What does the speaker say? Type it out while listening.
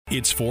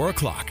It's 4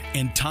 o'clock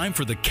and time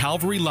for the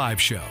Calvary Live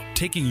Show,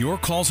 taking your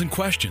calls and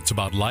questions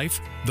about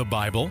life, the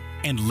Bible,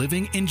 and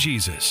living in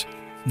Jesus.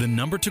 The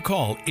number to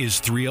call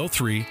is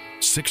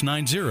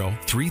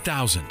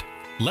 303-690-3000.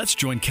 Let's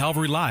join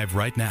Calvary Live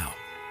right now.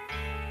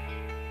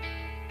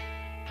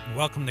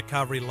 Welcome to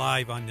Calvary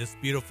Live on this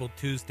beautiful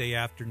Tuesday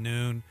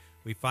afternoon.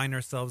 We find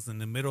ourselves in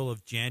the middle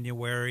of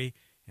January,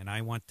 and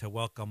I want to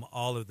welcome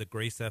all of the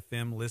Grace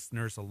FM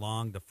listeners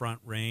along the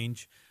Front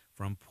Range,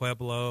 from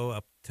Pueblo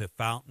up to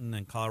Fountain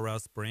and Colorado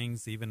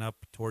Springs, even up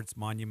towards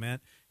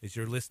Monument, as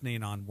you're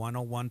listening on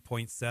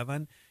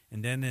 101.7,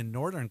 and then in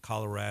northern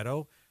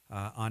Colorado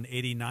on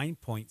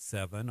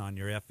 89.7 on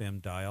your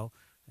FM dial,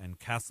 and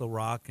Castle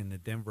Rock and the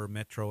Denver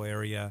metro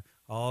area,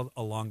 all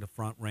along the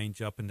Front Range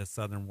up into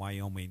southern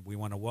Wyoming. We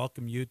want to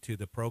welcome you to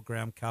the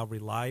program Calvary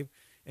Live,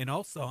 and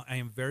also I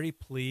am very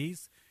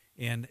pleased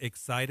and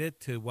excited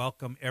to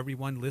welcome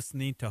everyone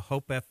listening to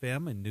Hope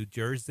FM in New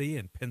Jersey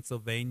and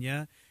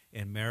Pennsylvania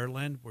and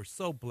Maryland. We're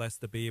so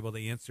blessed to be able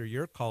to answer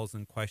your calls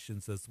and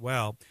questions as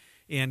well.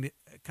 And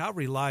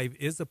Calvary Live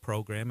is a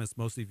program, as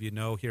most of you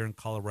know, here in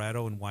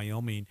Colorado and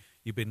Wyoming.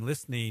 You've been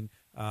listening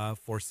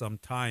for some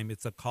time.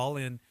 It's a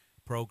call-in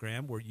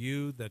program where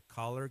you, the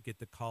caller, get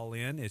to call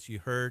in. As you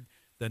heard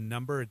the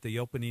number at the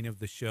opening of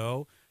the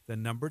show, the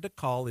number to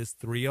call is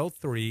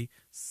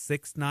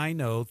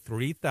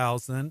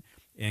 303-690-3000,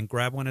 and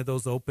grab one of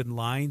those open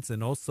lines.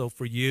 And also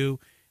for you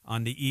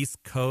on the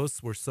East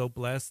Coast, we're so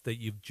blessed that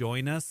you've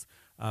joined us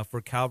for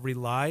Calvary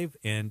Live,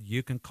 and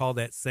you can call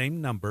that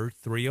same number,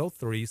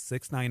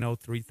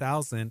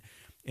 303-690-3000,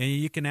 and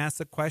you can ask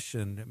a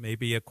question,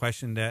 maybe a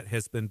question that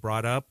has been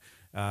brought up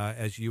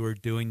as you were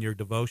doing your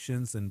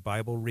devotions and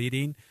Bible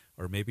reading,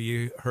 or maybe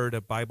you heard a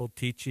Bible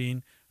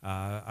teaching.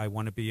 I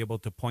want to be able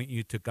to point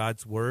you to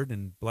God's Word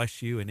and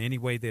bless you in any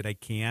way that I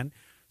can.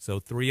 So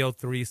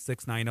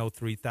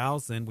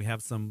 303-690-3000, we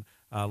have some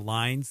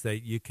lines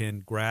that you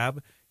can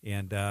grab,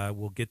 and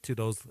we'll get to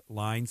those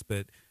lines.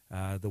 But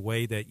the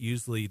way that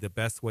usually the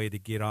best way to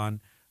get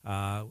on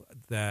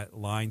that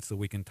line so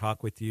we can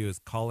talk with you is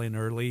call in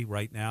early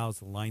right now as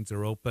the lines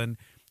are open.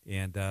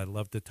 And I'd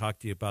love to talk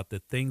to you about the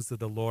things of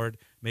the Lord.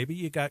 Maybe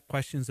you got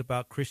questions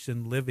about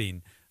Christian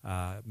living.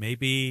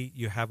 Maybe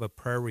you have a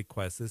prayer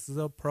request. This is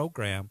a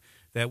program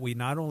that we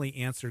not only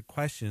answer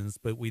questions,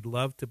 but we'd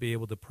love to be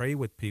able to pray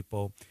with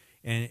people.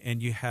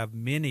 And you have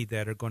many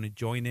that are going to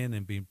join in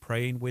and be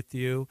praying with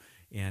you.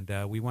 And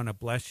we want to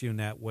bless you in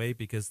that way,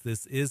 because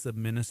this is a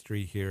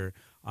ministry here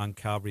on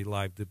Calvary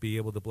Live, to be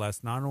able to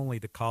bless not only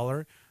the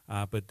caller,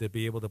 but to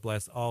be able to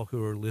bless all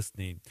who are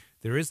listening.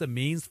 There is a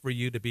means for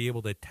you to be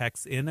able to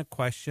text in a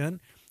question,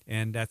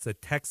 and that's a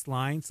text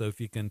line. So if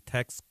you can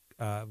text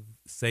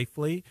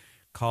safely,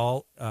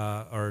 call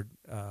or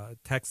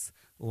text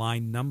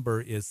line number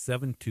is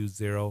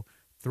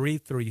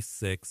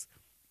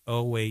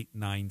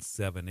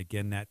 720-336-0897.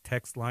 Again, that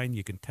text line,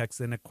 you can text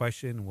in a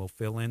question, and we'll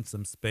fill in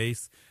some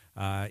space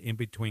in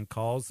between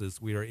calls as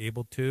we are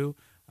able to.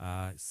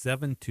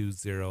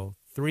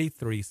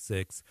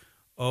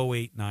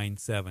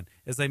 720-336-0897.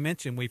 As I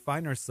mentioned, we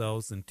find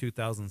ourselves in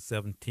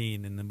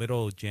 2017 in the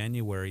middle of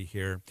January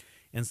here,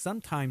 and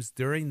sometimes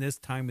during this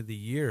time of the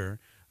year,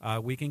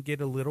 we can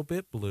get a little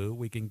bit blue,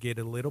 we can get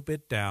a little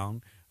bit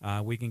down,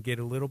 we can get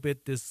a little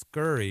bit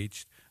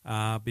discouraged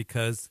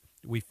because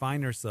we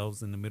find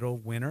ourselves in the middle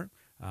of winter.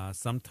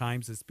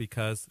 Sometimes it's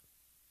because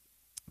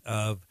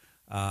of,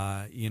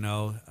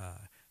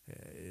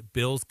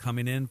 bills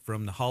coming in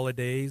from the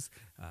holidays.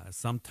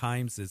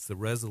 Sometimes it's the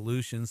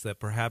resolutions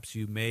that perhaps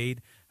you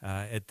made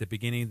at the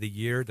beginning of the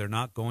year. They're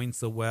not going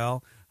so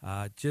well.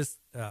 Just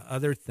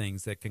other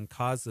things that can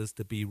cause us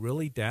to be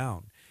really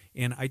down.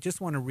 And I just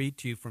want to read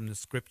to you from the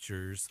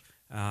scriptures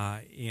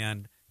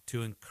and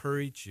to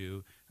encourage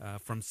you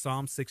from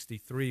Psalm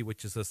 63,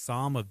 which is a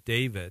psalm of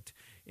David.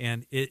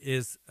 And it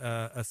is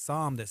a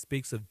psalm that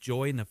speaks of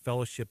joy in the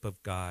fellowship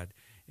of God.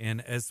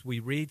 And as we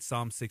read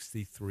Psalm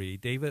 63,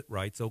 David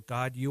writes, "O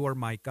God, you are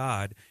my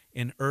God,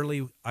 and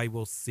early I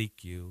will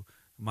seek you.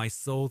 My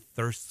soul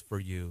thirsts for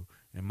you,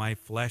 and my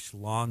flesh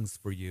longs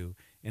for you,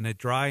 in a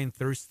dry and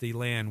thirsty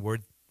land where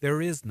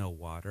there is no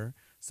water.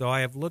 So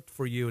I have looked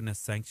for you in a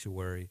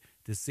sanctuary,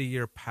 to see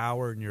your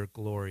power and your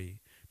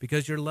glory.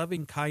 Because your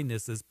loving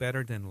kindness is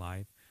better than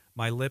life,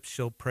 my lips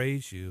shall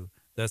praise you.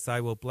 Thus I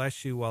will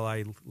bless you while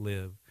I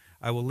live.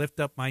 I will lift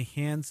up my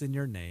hands in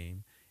your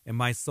name. And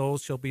my soul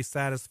shall be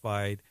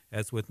satisfied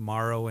as with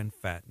marrow and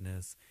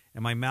fatness,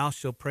 and my mouth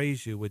shall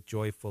praise you with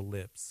joyful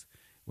lips.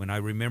 When I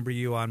remember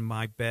you on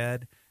my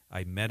bed,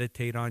 I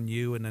meditate on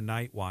you in the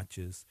night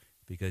watches,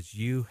 because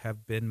you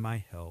have been my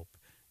help.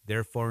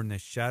 Therefore in the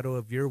shadow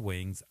of your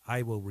wings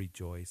I will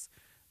rejoice.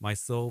 My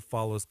soul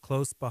follows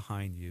close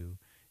behind you,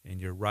 and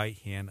your right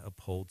hand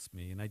upholds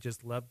me." And I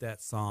just love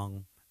that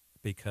song,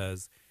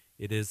 because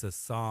it is a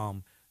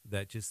psalm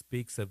that just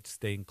speaks of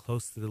staying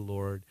close to the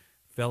Lord,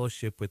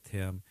 fellowship with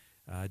him.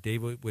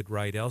 David would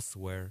write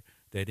elsewhere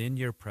that in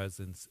your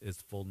presence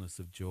is fullness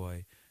of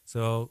joy.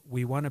 So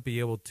we want to be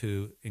able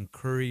to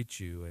encourage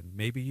you, and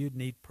maybe you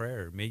need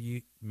prayer.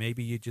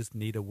 Maybe you just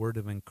need a word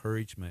of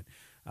encouragement.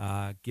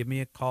 give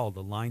me a call.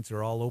 The lines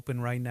are all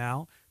open right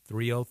now.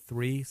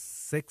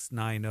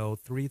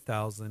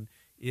 303-690-3000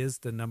 is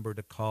the number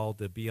to call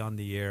to be on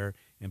the air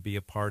and be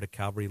a part of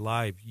Calvary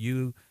Live.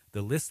 You,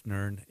 the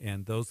listener,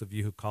 and those of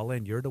you who call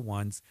in, you're the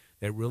ones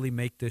that really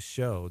make this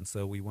show. And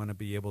so we want to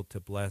be able to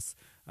bless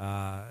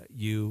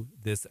you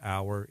this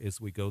hour as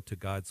we go to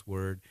God's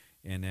Word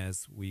and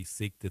as we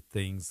seek the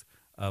things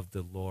of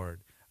the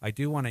Lord. I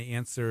do want to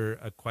answer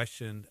a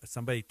question.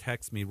 Somebody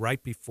texted me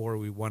right before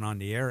we went on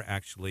the air,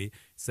 actually,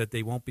 said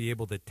they won't be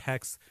able to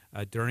text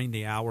during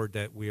the hour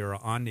that we are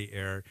on the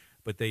air,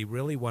 but they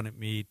really wanted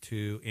me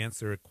to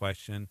answer a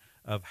question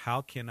of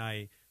how can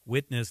I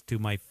witness to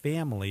my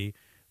family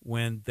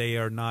when they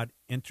are not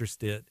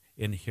interested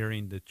in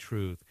hearing the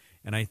truth.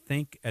 And I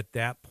think at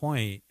that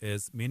point,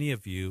 as many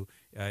of you,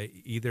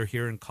 either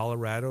here in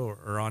Colorado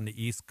or on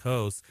the East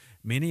Coast,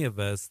 many of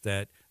us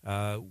that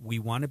we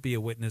want to be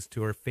a witness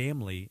to our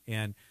family.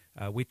 And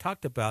we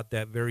talked about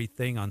that very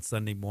thing on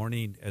Sunday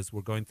morning as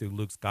we're going through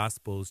Luke's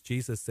Gospels.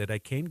 Jesus said, I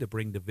came to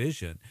bring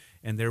division,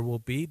 and there will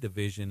be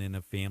division in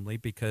a family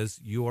because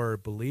you are a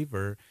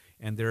believer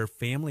and there are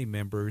family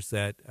members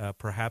that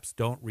perhaps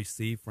don't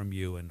receive from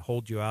you and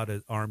hold you out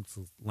at arm's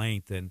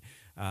length and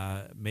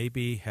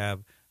maybe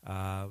have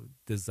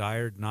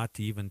desired not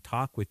to even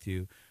talk with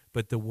you.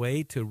 But the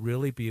way to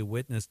really be a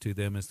witness to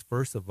them is,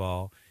 first of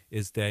all,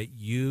 is that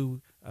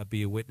you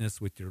be a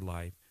witness with your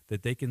life,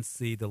 that they can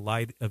see the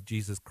light of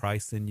Jesus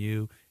Christ in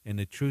you and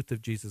the truth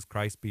of Jesus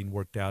Christ being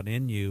worked out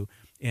in you,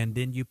 and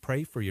then you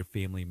pray for your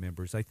family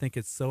members. I think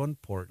it's so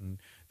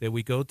important that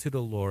we go to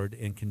the Lord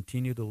and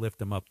continue to lift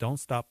them up. Don't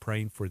stop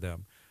praying for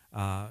them.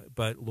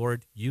 But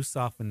Lord, you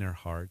soften their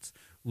hearts.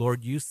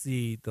 Lord, you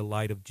see the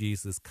light of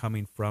Jesus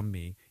coming from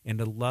me and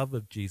the love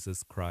of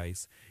Jesus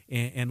Christ.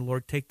 And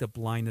Lord, take the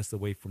blindness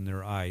away from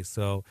their eyes.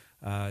 So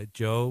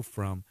Joe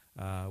from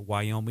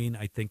Wyoming,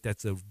 I think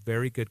that's a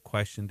very good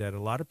question that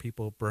a lot of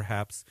people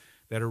perhaps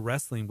that are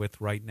wrestling with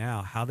right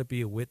now, how to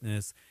be a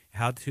witness,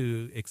 how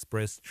to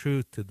express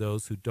truth to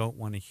those who don't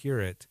want to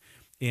hear it.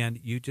 And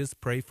you just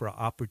pray for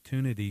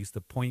opportunities to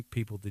point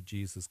people to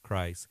Jesus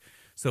Christ.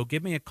 So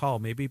give me a call.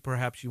 Maybe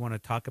perhaps you want to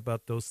talk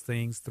about those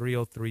things,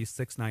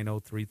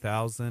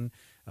 303-690-3000.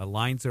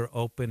 Lines are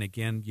open.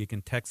 Again, you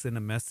can text in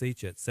a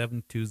message at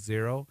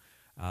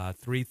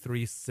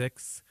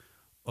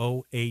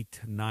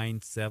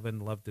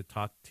 720-336-0897. Love to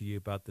talk to you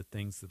about the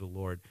things of the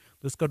Lord.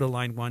 Let's go to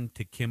line 1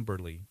 to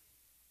Kimberly.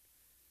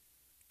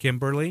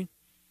 Kimberly?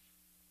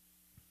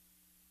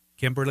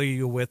 Kimberly, are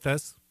you with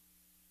us?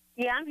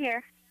 Yeah, I'm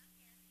here.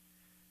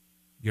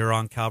 You're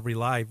on Calvary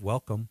Live.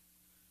 Welcome.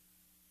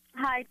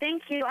 Hi,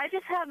 thank you. I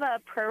just have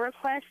a prayer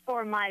request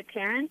for my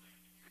parents.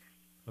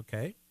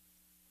 Okay.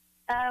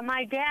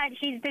 My dad,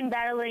 he's been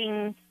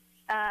battling,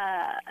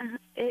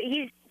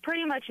 he's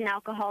pretty much an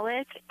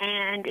alcoholic,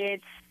 and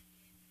it's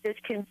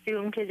just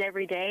consumed his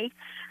everyday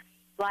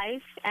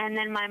life. And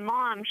then my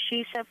mom,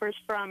 she suffers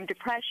from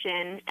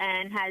depression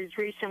and has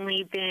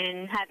recently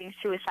been having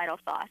suicidal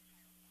thoughts.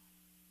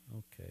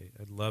 Okay.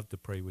 I'd love to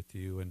pray with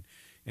you.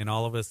 And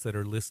all of us that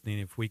are listening,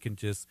 if we can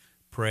just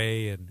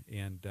pray and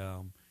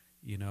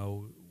you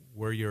know,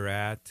 where you're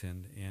at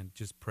and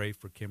just pray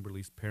for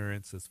Kimberly's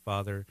parents. As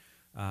Father,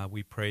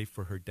 we pray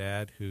for her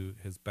dad who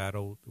has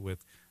battled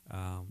with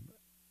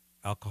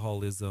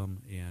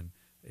alcoholism, and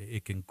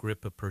it can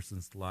grip a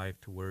person's life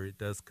to where it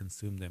does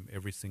consume them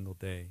every single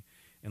day.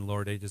 And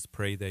Lord, I just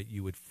pray that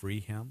you would free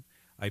him.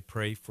 I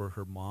pray for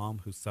her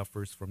mom who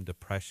suffers from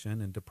depression,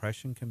 and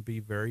depression can be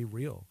very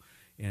real.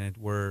 And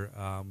where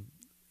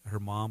her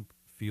mom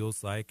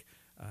feels like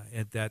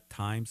at that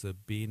times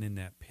of being in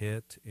that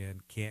pit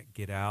and can't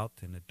get out,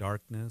 and the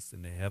darkness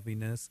and the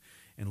heaviness.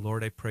 And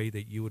Lord, I pray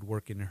that you would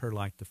work in her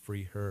life to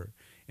free her.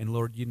 And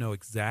Lord, you know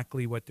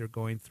exactly what they're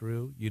going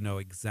through. You know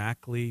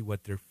exactly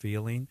what they're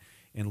feeling.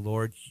 And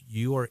Lord,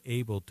 you are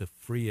able to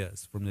free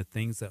us from the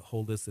things that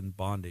hold us in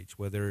bondage,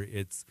 whether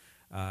it's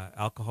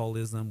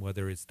alcoholism,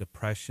 whether it's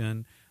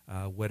depression,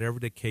 whatever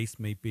the case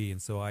may be.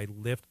 And so I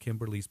lift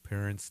Kimberly's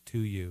parents to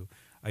you.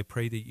 I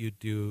pray that you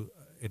do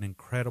an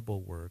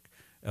incredible work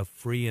of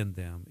freeing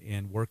them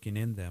and working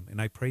in them.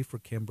 And I pray for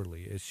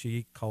Kimberly as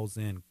she calls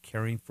in,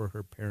 caring for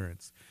her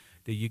parents,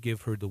 that you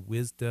give her the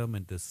wisdom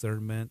and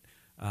discernment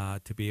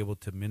to be able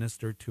to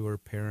minister to her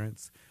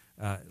parents.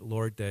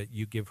 Lord, that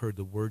you give her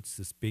the words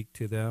to speak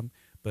to them.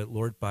 But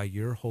Lord, by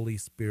your Holy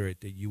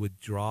Spirit, that you would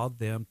draw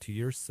them to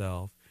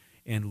yourself.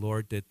 And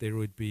Lord, that there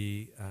would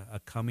be a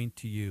coming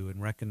to you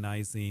and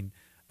recognizing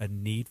a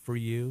need for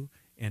you.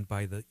 And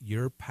by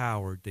your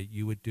power, that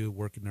you would do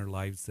work in their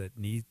lives that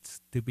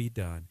needs to be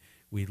done.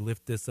 We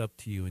lift this up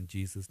to you in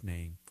Jesus'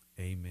 name.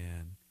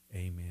 Amen.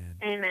 Amen.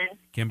 Amen.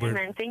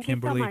 Amen. Thank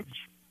Kimberly, you so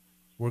much.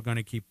 We're going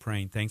to keep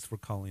praying. Thanks for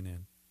calling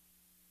in.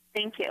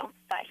 Thank you.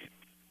 Bye.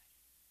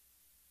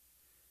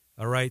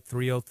 All right,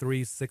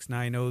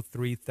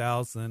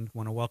 303-690-3000.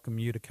 Want to welcome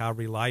you to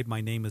Calvary Live. My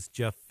name is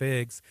Jeff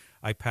Figs.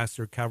 I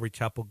pastor Calvary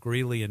Chapel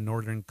Greeley in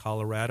northern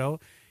Colorado,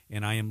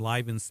 and I am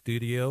live in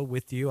studio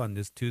with you on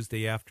this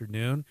Tuesday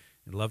afternoon.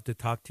 I'd love to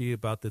talk to you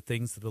about the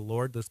things of the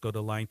Lord. Let's go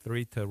to line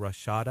 3 to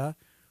Rashada.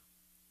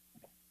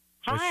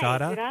 Hi,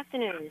 Rashada, good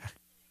afternoon.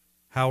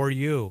 how are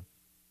you?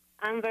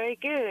 I'm very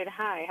good.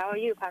 Hi, how are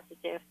you, Pastor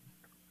Jeff?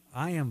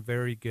 I am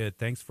very good.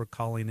 Thanks for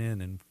calling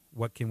in. And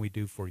what can we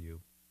do for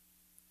you?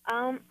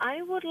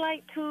 I would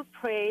like to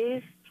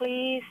praise,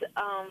 please.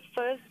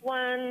 First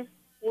one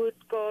would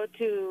go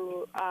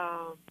to,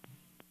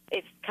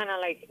 it's kind of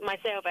like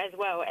myself as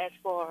well as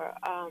for,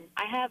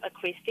 I have a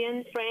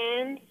Christian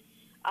friend.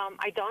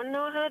 I don't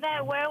know her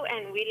that well,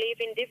 and we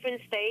live in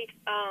different states.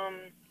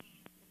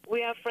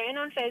 We are friends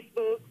on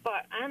Facebook,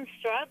 but I'm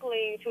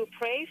struggling to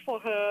pray for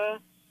her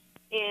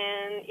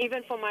and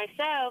even for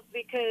myself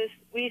because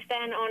we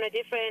stand on a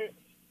different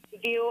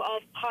view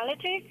of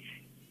politics.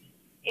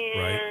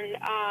 And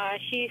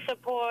she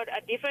support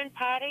a different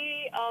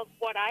party of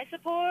what I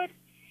support.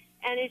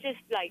 And it's just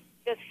like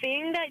the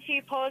thing that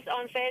she posts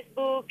on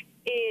Facebook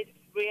is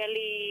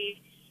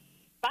really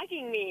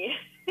bugging me.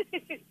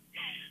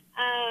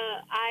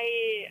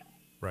 I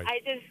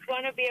just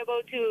want to be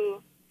able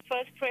to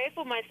first pray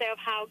for myself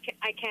how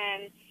I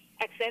can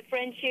accept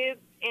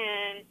friendship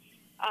and,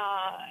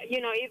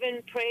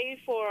 even pray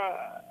for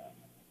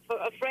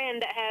a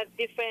friend that has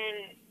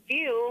different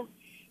view.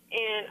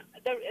 And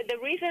the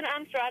reason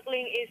I'm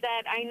struggling is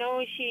that I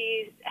know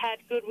she's had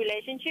good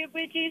relationship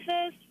with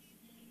Jesus,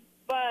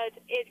 but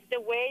it's the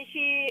way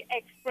she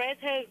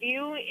expressed her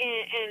view,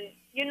 and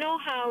you know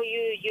how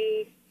you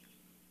use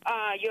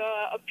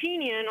your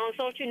opinion on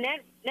social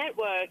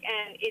network,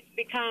 and it's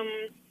become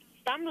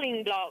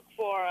stumbling block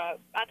for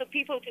other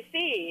people to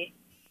see.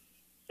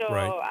 So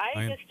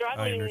I'm just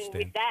struggling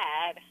with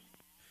that.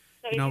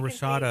 So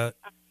Rashada,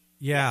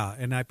 yeah,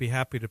 and I'd be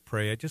happy to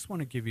pray. I just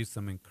want to give you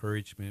some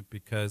encouragement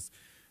because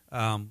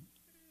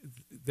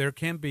there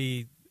can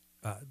be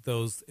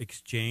those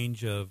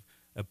exchange of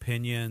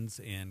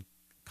opinions and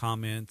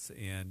comments,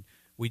 and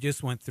we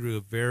just went through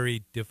a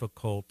very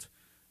difficult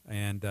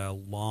and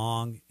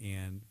long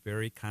and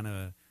very kind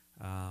of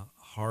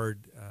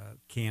hard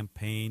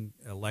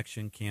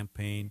election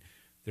campaign.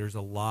 There's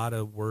a lot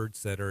of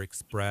words that are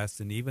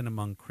expressed, and even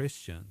among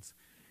Christians.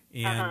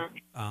 And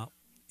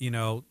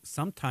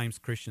sometimes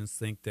Christians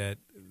think that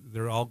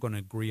they're all going to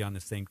agree on the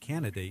same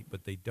candidate,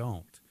 but they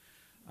don't.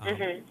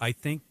 I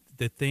think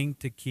the thing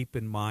to keep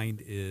in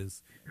mind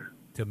is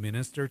to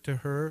minister to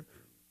her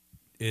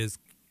is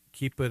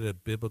keep it a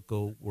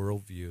biblical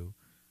worldview.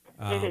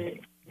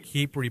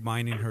 Keep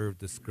reminding her of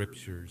the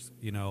scriptures.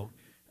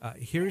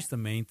 Here's the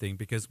main thing,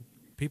 because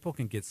people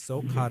can get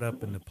so caught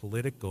up in the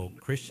political,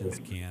 Christians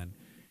can,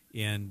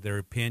 in their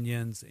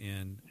opinions,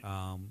 and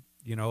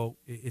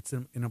it's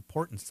an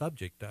important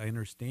subject, I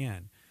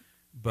understand,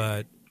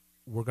 but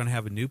we're going to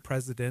have a new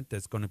president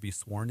that's going to be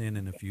sworn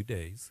in a few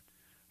days.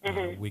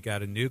 We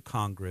got a new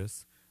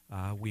Congress.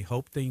 We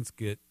hope things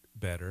get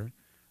better,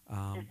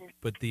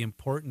 but the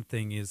important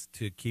thing is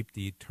to keep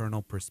the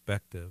eternal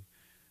perspective.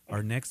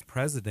 Our next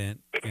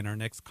president and our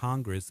next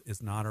Congress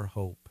is not our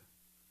hope.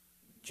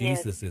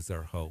 Jesus is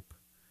our hope.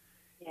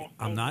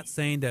 I'm not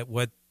saying that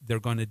what they're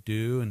going to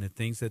do and the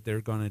things that they're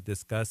going to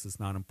discuss is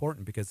not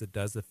important, because it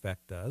does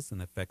affect us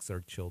and affects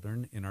our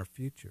children in our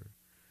future.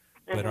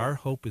 But our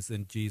hope is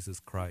in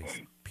Jesus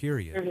Christ,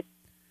 period.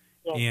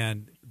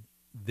 And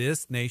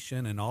this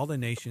nation and all the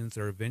nations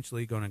are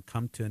eventually going to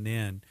come to an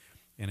end,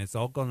 and it's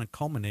all going to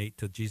culminate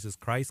to Jesus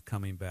Christ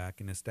coming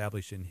back and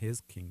establishing his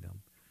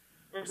kingdom.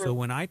 So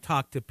when I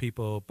talk to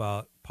people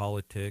about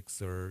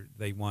politics or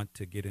they want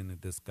to get in a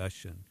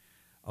discussion,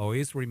 I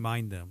always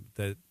remind them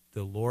that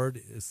the Lord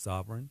is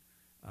sovereign.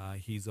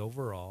 He's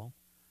over all.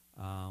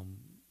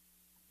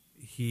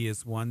 He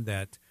is one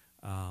that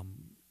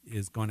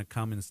is going to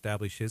come and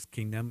establish his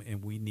kingdom,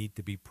 and we need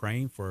to be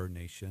praying for our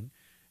nation,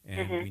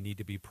 and we need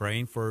to be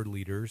praying for our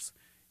leaders.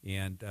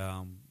 And,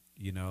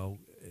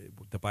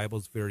 the Bible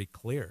is very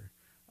clear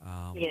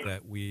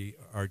that we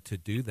are to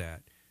do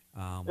that.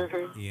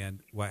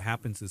 And what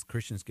happens is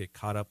Christians get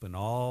caught up in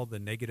all the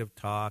negative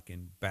talk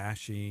and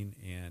bashing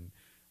and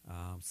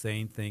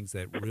saying things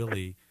that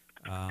really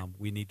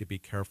we need to be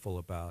careful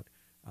about.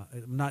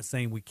 I'm not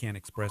saying we can't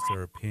express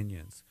our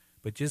opinions,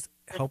 but just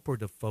help her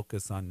to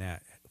focus on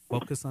that,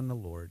 focus on the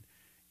Lord,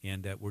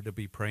 and that we're to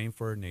be praying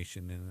for our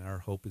nation, and our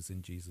hope is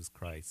in Jesus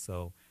Christ.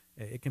 So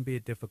it can be a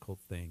difficult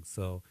thing.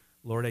 So,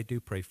 Lord, I do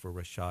pray for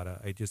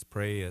Rashada. I just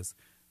pray as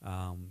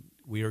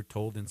we are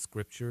told in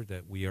Scripture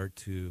that we are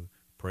to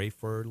pray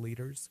for our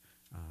leaders,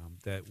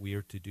 that we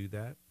are to do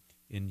that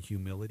in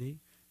humility.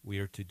 We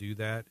are to do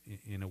that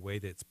in a way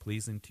that's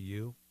pleasing to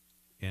you.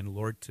 And,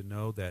 Lord, to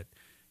know that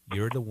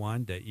you're the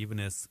one that, even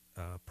as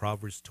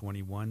Proverbs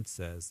 21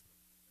 says,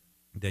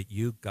 that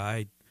you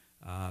guide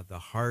the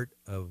heart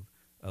of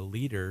a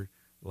leader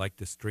like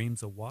the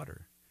streams of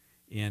water.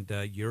 And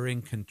you're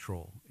in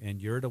control, and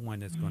you're the one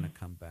that's going to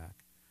come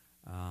back.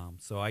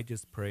 So I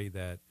just pray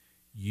that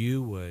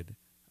you would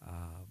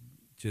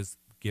just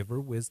give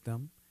her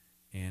wisdom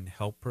and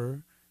help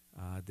her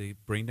to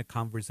bring the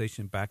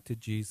conversation back to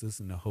Jesus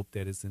and the hope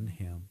that is in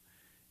him.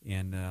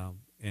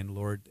 And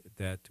Lord,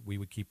 that we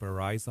would keep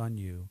our eyes on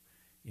you.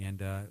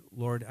 And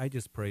Lord, I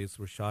just pray as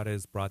Rashada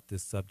has brought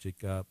this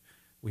subject up,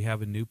 we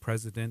have a new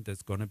president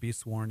that's going to be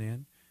sworn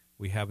in.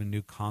 We have a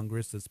new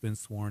Congress that's been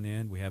sworn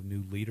in. We have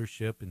new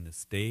leadership in the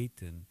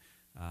state and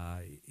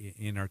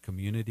in our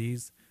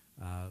communities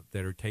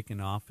that are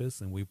taking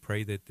office, and we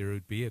pray that there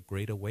would be a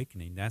great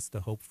awakening. That's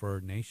the hope for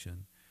our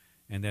nation,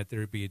 and that there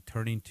would be a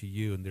turning to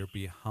you, and there would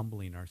be a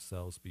humbling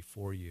ourselves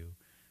before you.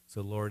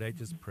 So, Lord, I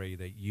just pray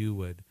that you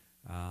would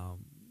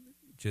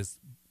just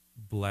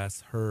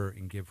bless her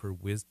and give her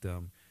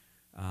wisdom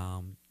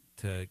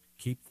to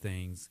keep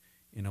things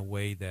in a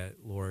way that,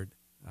 Lord,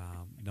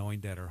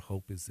 knowing that our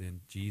hope is in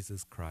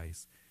Jesus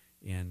Christ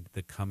and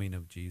the coming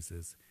of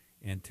Jesus,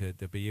 and to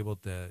be able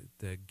to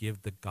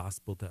give the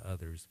gospel to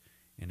others.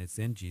 And it's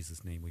in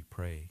Jesus' name we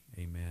pray.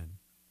 Amen.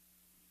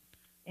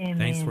 Amen.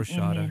 Thanks,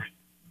 Rashada. Amen.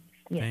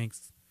 Yes.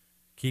 Thanks.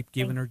 Keep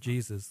giving her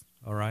Jesus,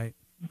 all right?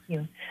 Thank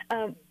you.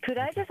 Could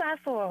I just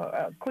ask for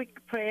a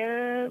quick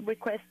prayer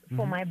request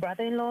for my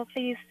brother-in-law,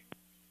 please?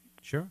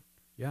 Sure,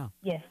 yeah.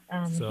 Yes.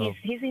 So-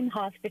 he's in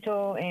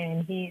hospital,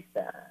 and he's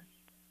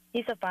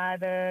a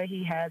father.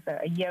 He has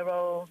a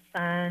year-old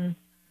son,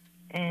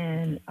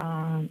 and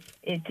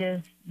it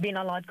just been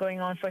a lot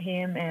going on for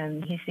him,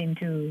 and he seemed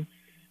to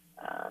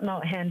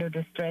not handle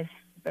the stress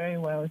very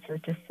well. So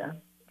just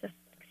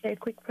say a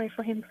quick prayer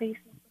for him, please.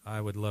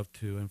 I would love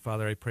to. And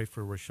Father, I pray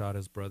for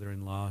Rashada's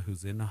brother-in-law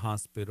who's in the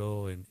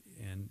hospital, and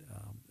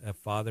a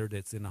father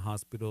that's in the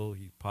hospital.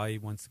 He probably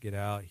wants to get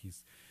out.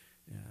 He's,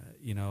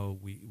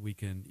 we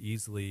can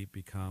easily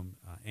become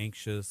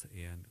anxious,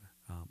 and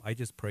I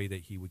just pray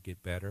that he would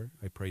get better.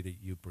 I pray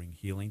that you bring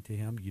healing to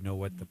him. You know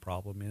what the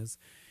problem is.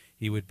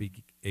 He would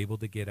be able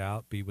to get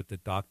out, be with the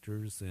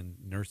doctors and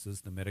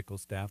nurses, the medical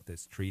staff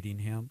that's treating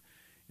him.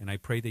 And I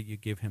pray that you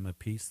give him a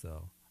peace,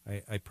 though.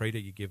 I pray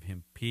that you give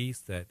him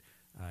peace, that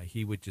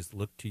he would just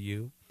look to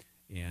you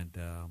and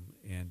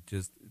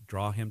just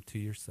draw him to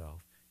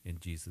yourself. In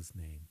Jesus'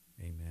 name,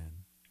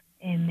 amen.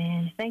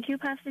 Amen. Thank you,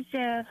 Pastor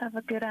Jeff. Have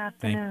a good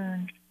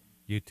afternoon.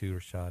 You too,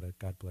 Rashada.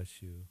 God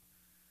bless you.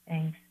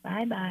 Thanks.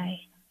 Bye-bye.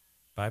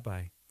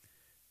 Bye-bye.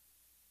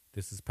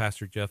 This is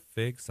Pastor Jeff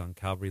Figs on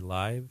Calvary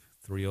Live,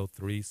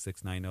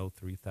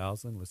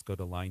 303-690-3000. Let's go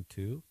to line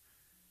 2.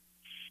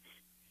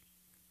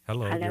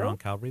 Hello, you're on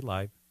Calvary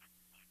Live.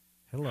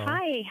 Hello.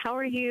 Hi, how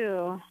are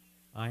you?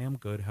 I am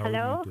good. How Hello?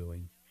 are you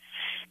doing?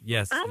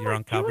 Yes, I'm you're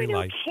on Calvary doing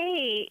Live.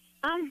 okay.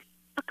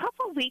 A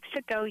couple of weeks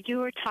ago, you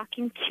were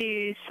talking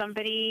to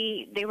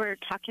somebody. They were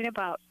talking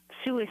about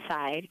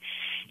suicide,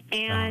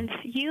 and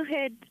you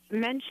had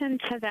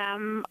mentioned to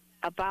them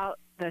about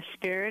the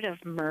spirit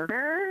of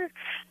murder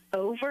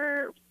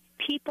over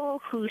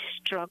people who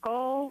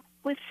struggle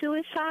with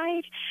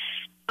suicide.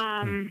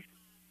 Kind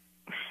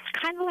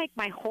of like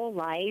my whole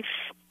life,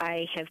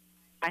 I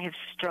have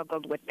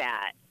struggled with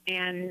that.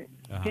 And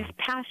this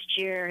past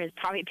year has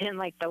probably been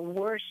like the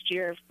worst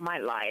year of my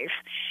life.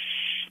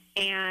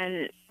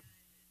 And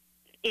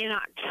in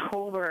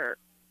October,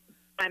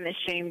 I'm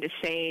ashamed to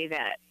say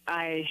that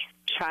I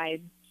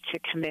tried to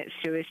commit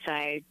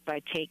suicide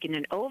by taking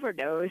an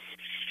overdose.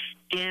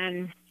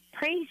 And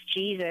praise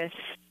Jesus.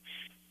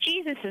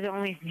 Jesus is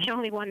the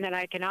only one that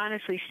I can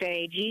honestly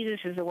say. Jesus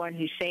is the one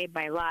who saved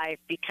my life,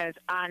 because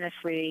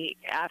honestly,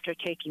 after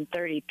taking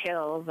 30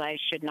 pills, I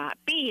should not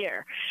be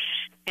here.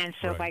 And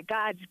so by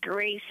God's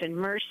grace and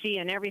mercy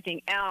and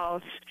everything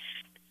else,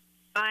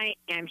 I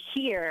am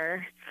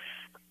here.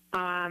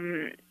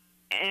 And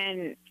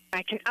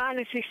I can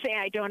honestly say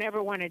I don't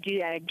ever want to do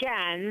that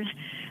again,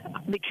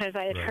 because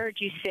I had heard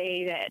you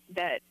say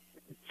that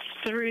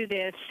through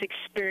this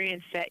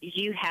experience that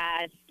you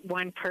had,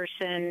 one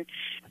person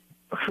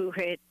who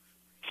had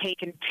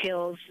taken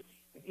pills,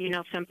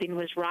 something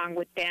was wrong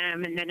with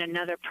them, and then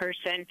another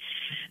person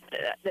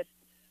that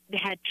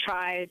had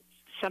tried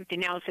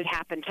something else had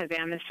happened to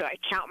them. And so I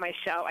count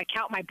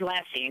my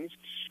blessings.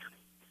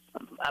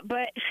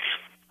 But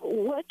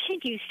what can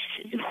you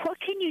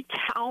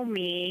tell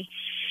me?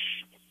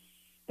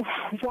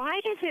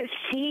 Why does it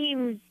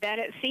seem that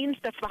it seems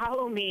to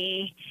follow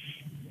me?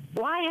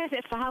 Why has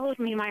it followed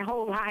me my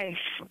whole life?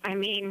 I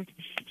mean,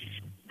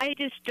 I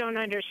just don't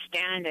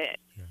understand it.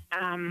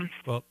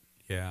 Well,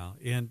 yeah.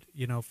 And,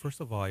 first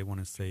of all, I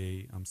want to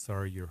say I'm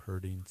sorry you're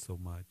hurting so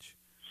much.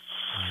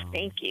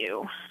 Thank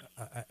you.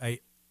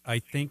 I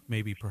think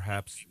maybe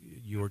perhaps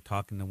you were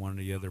talking to one of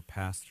the other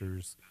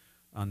pastors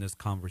on this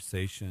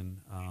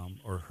conversation,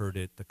 or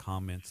heard the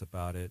comments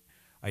about it.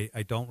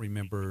 I don't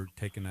remember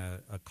taking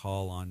a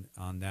call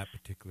on that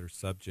particular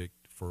subject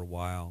for a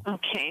while.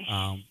 Okay.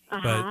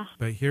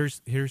 But here's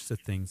the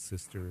thing,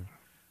 sister.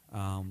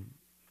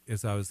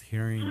 As I was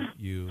hearing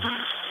you,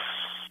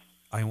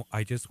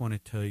 I just want to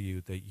tell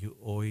you that you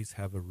always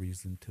have a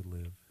reason to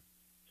live.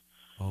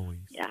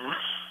 Always. Yeah.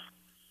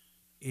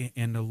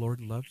 And the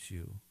Lord loves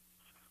you.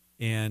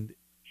 And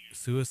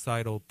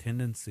suicidal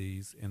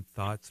tendencies and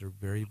thoughts are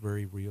very,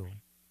 very real.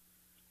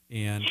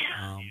 And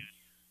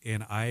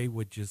and I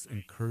would just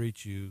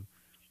encourage you,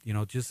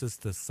 just as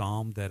the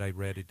psalm that I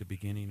read at the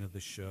beginning of the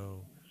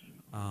show,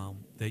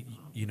 that,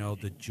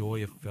 the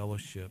joy of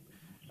fellowship.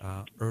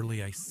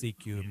 Early I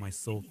seek you, and my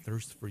soul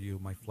thirsts for you,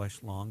 my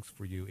flesh longs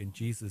for you, and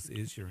Jesus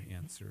is your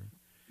answer.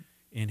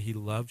 And he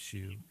loves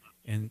you,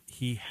 and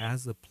he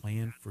has a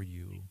plan for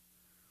you,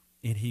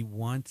 and he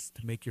wants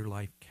to make your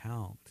life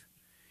count.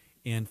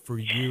 And for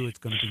you, it's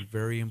going to be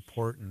very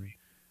important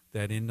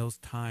that in those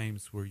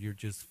times where you're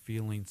just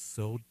feeling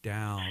so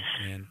down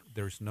and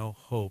there's no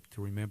hope,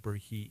 to remember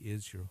he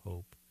is your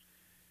hope,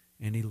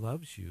 and he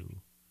loves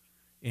you,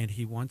 and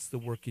he wants to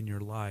work in your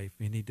life,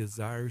 and he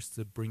desires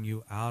to bring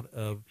you out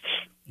of,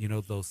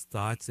 those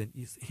thoughts. And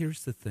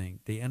here's the thing: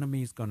 the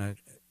enemy is going to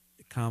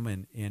come,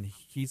 and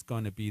he's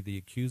going to be the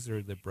accuser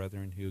of the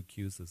brethren who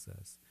accuses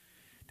us,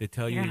 to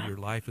tell you your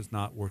life is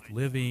not worth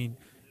living,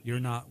 you're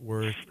not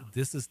worth,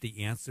 this is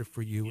the answer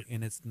for you,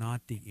 and it's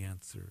not the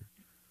answer.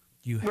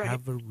 You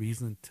have a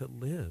reason to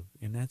live,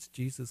 and that's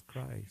Jesus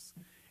Christ.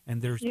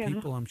 And there's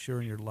people, I'm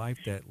sure, in your life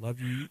that love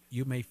you.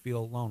 You may feel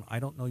alone. I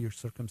don't know your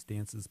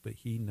circumstances, but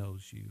he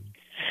knows you.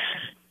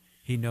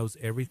 He knows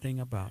everything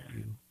about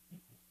you.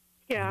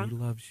 Yeah. And he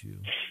loves you,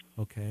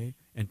 okay?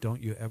 And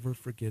don't you ever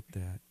forget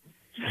that.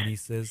 And he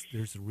says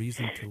there's a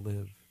reason to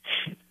live.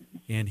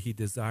 And he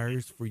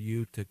desires for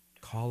you to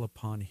call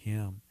upon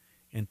him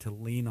and to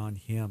lean on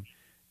him.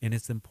 And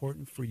it's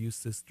important for you,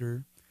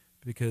 sister,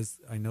 because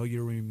I know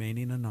you're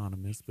remaining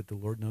anonymous, but the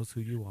Lord knows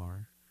who you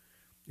are.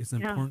 It's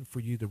important for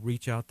you to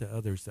reach out to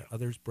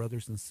others,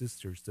 brothers and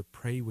sisters, to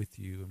pray with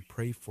you and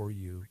pray for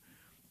you,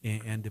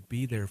 and to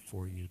be there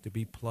for you, to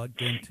be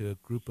plugged into a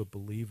group of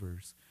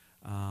believers,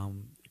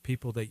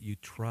 people that you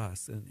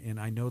trust. And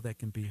I know that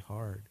can be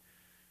hard,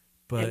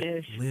 but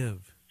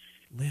live,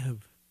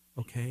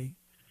 okay?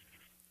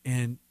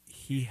 And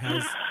he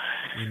has,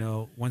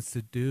 wants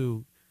to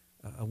do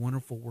a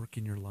wonderful work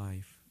in your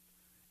life.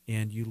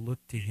 And you look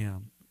to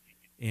him,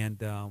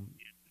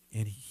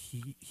 and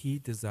he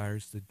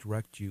desires to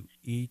direct you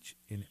each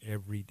and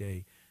every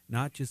day,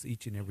 not just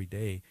each and every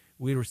day.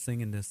 We were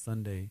singing this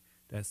Sunday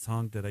that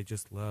song that I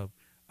just love.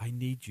 I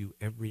need you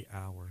every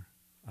hour.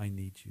 I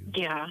need you.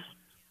 Yeah.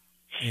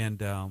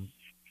 And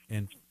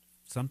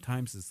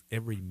sometimes it's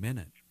every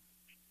minute.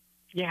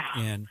 Yeah.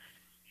 And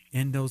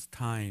in those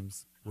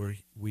times where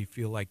we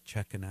feel like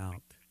checking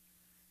out,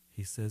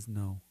 he says,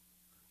 no,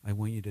 I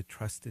want you to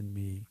trust in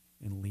me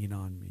and lean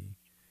on me.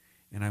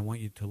 And I want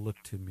you to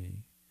look to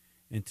me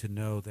and to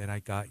know that I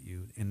got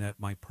you and that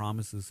my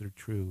promises are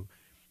true.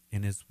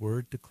 And his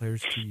word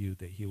declares to you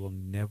that he will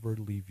never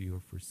leave you or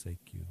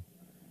forsake you.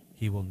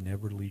 He will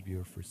never leave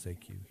you or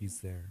forsake you. He's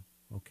there.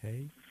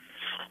 Okay?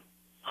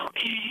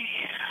 Okay.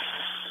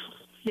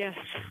 Yes.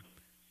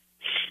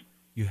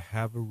 You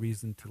have a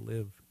reason to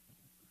live,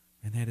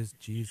 and that is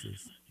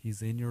Jesus.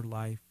 He's in your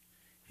life.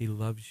 He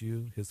loves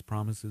you. His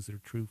promises are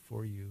true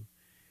for you.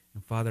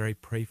 And Father, I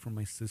pray for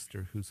my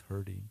sister who's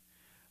hurting.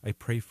 I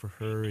pray for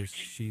her as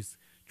she's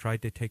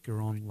tried to take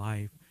her own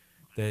life,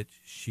 that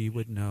she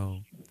would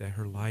know that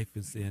her life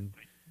is in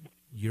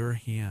your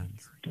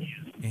hands,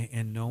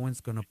 and no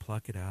one's going to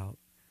pluck it out.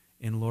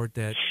 And Lord,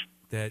 that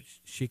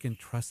she can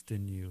trust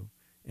in you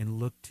and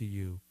look to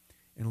you.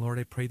 And Lord,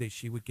 I pray that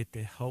she would get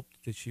the help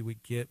that she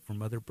would get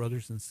from other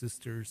brothers and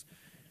sisters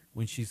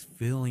when she's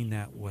feeling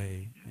that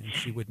way, and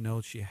she would know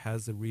she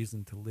has a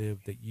reason to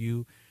live, that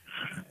you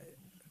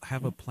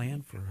have a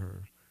plan for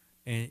her,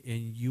 and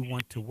you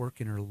want to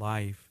work in her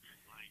life,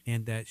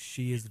 and that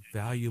she is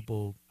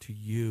valuable to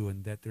you,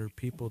 and that there are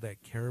people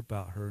that care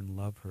about her and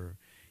love her.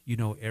 You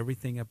know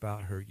everything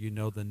about her. You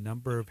know the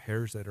number of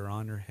hairs that are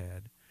on her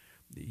head.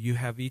 You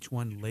have each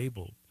one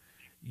labeled.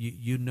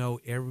 You know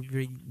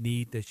every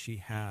need that she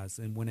has,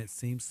 and when it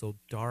seems so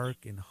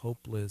dark and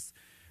hopeless,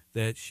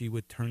 that she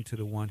would turn to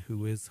the one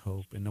who is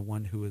hope and the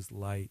one who is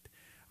light.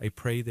 I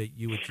pray that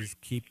you would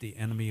just keep the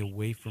enemy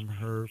away from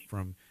her,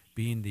 from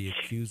being the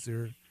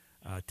accuser,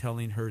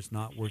 telling her it's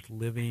not worth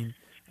living,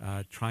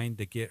 trying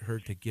to get her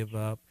to give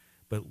up,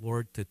 but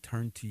Lord, to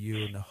turn to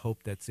you in the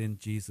hope that's in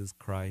Jesus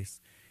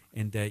Christ,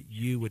 and that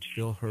you would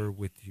fill her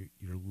with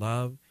your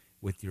love,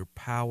 with your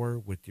power,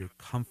 with your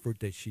comfort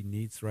that she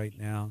needs right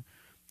now,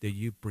 that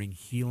you bring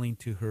healing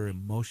to her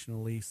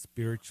emotionally,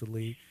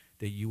 spiritually,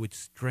 that you would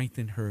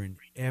strengthen her in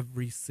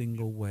every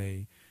single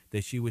way,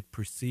 that she would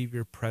perceive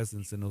your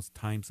presence in those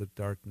times of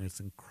darkness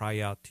and cry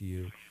out to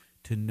you,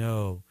 to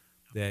know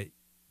that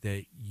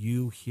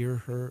you hear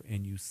her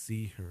and you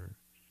see her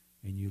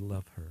and you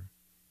love her.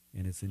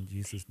 And it's in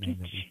Jesus' name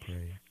that we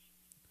pray.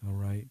 All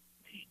right?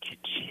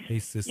 Hey,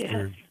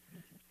 sister,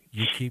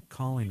 you keep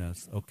calling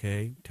us,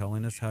 okay?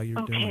 Telling us how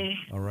you're doing.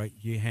 All right?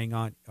 You hang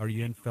on. Are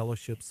you in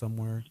fellowship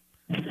somewhere?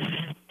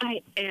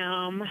 I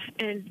am.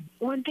 And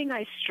one thing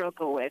I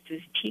struggle with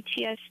is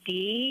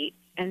PTSD.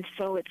 And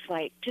so it's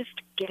like, just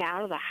get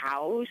out of the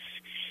house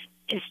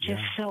is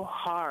just so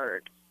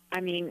hard. I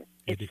mean,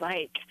 it's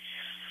like,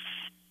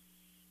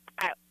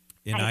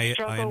 I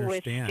struggle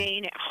with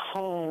staying at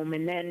home,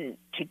 and then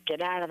to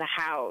get out of the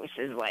house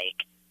is like,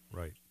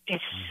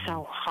 it's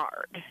so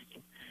hard.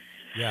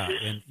 Yeah,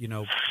 and, you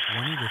know,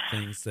 one of the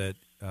things that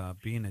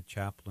being a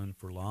chaplain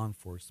for law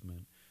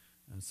enforcement,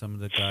 and some of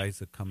the guys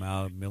that come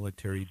out of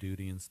military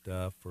duty and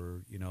stuff,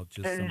 or, you know,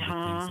 just some of the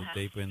things that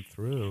they've been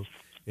through,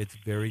 it's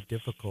very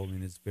difficult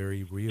and it's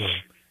very real.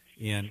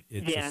 and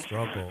it's a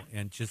struggle.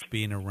 And just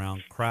being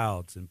around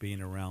crowds and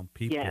being around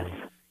people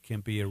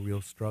can be a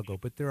real struggle.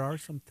 But there are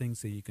some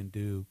things that you can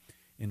do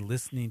in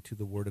listening to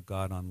the Word of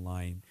God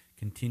online.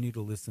 Continue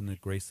to listen to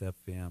Grace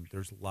FM.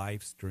 There's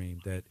live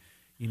stream that,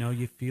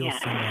 you feel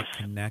somewhat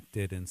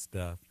connected and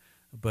stuff.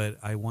 But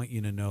I want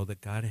you to know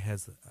that God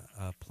has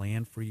a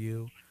plan for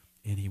you,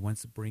 and He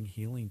wants to bring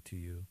healing to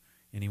you,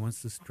 and He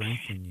wants to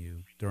strengthen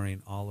you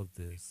during all of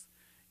this.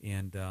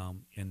 And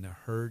the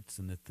hurts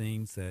and the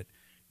things that,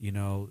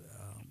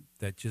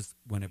 that just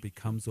when it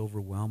becomes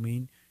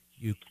overwhelming,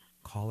 you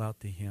call out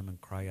to Him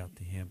and cry out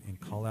to Him and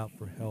call out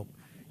for help.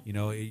 At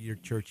your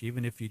church,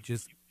 even if you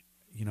just,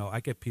 I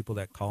get people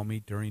that call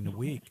me during the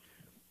week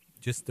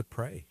just to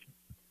pray,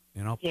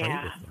 and I'll pray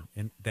with them.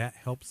 And that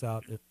helps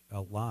out a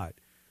lot.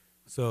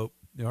 So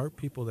there are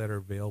people that are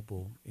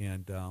available,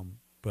 and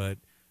but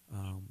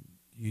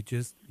you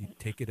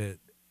take it a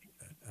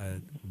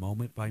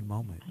moment by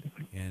moment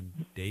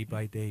and day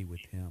by day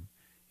with Him,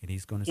 and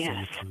He's going to see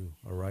you through.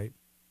 All right,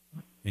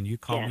 and you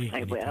call me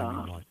anytime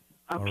you want.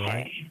 Okay. All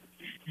right,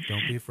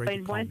 don't be afraid to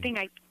call one me. thing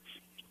I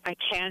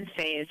can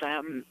say is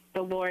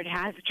the Lord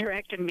has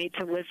directed me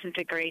to listen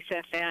to Grace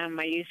FM.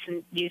 I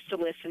used to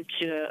listen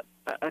to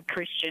a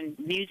Christian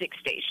music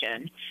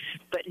station,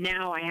 but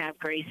now I have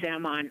Grace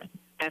FM on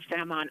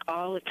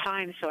all the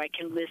time, so I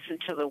can listen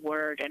to the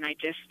Word, and I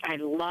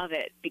love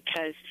it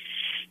because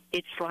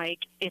it's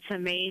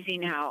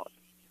amazing how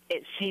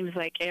it seems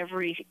like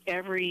every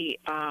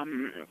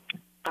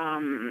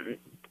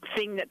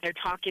thing that they're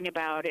talking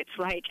about, it's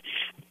like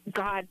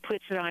God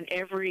puts it on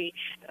every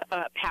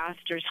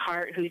pastor's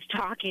heart who's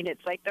talking.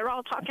 It's like they're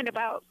all talking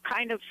about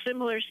kind of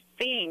similar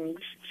things.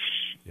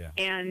 Yeah.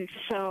 And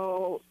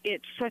so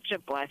it's such a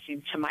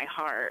blessing to my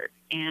heart.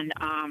 And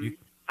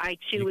I,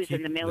 too, was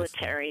in the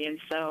military, and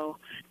so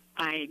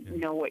I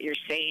know what you're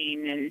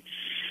saying. And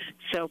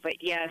so,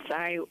 but yes,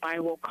 I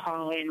will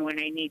call in when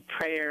I need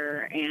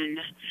prayer and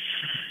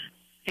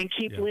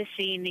keep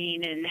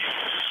listening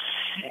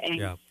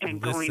and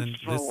going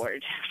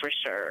forward for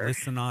sure.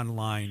 Listen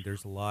online.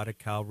 There's a lot of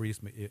Calvaries.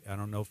 I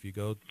don't know if you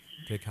go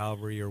to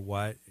Calvary or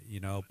what,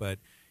 but,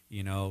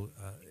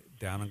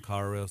 down in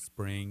Colorado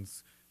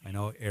Springs, I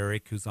know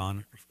Eric, who's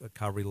on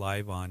Calvary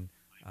Live on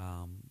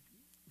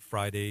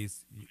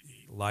Fridays,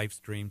 live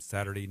stream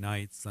Saturday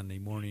nights, Sunday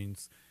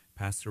mornings.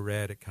 Pastor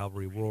Ed at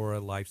Calvary Aurora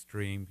live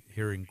stream.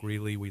 Here in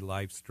Greeley, we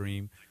live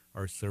stream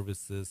our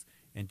services.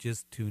 And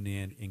just tune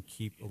in and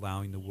keep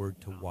allowing the Word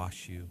to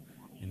wash you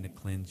and to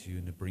cleanse you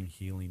and to bring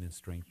healing and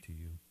strength to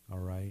you. All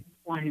right?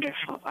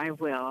 Wonderful. I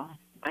will.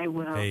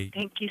 Hey,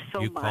 thank you so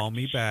much. You call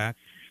me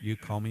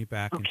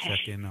back. And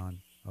check in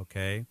on.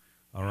 Okay?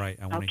 All right.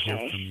 I want to hear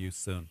from you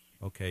soon.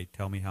 Okay.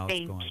 Tell me how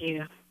it's going. Thank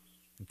you.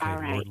 Okay. All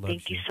right. Lord loves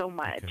Thank you so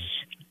much.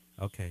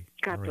 Okay.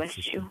 God bless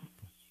you.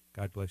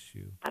 God bless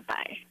you.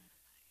 Bye-bye.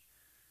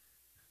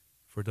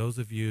 For those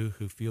of you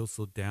who feel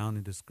so down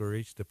and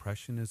discouraged,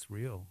 depression is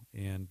real.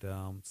 And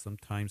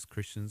sometimes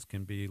Christians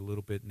can be a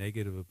little bit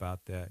negative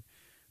about that.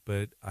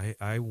 But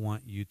I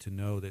want you to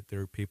know that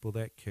there are people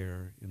that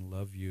care and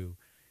love you,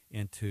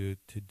 and to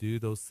do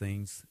those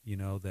things,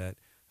 that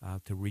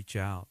to reach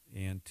out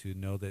and to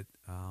know that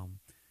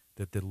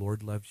that the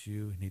Lord loves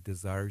you, and He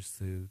desires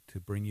to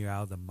bring you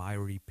out of the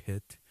miry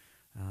pit,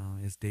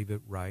 as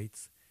David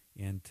writes,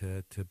 and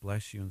to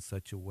bless you in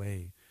such a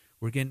way.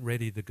 We're getting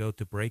ready to go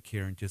to break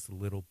here in just a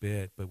little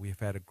bit, but we've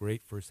had a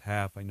great first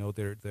half. I know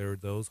there are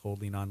those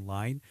holding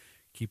online.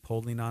 Keep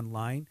holding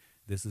online.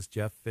 This is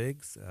Jeff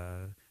Figs.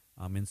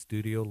 I'm in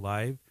studio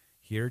live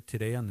here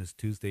today on this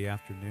Tuesday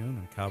afternoon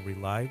on Calvary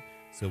Live.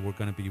 So we're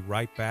going to be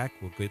right back.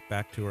 We'll get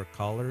back to our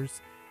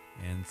callers,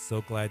 and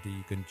so glad that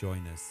you can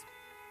join us.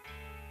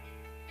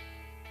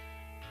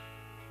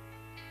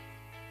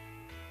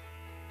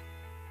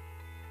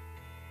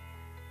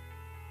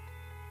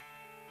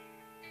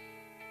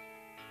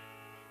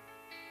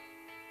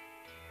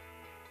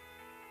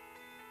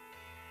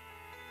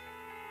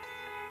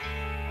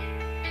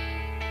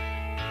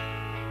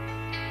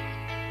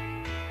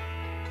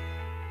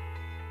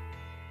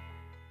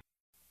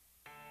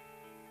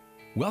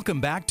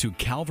 Welcome back to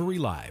Calvary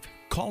Live.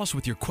 Call us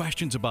with your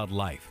questions about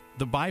life,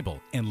 the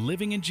Bible, and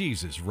living in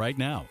Jesus right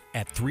now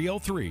at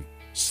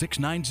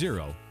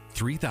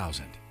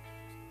 303-690-3000.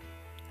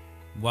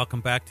 Welcome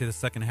back to the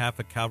second half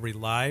of Calvary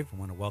Live. I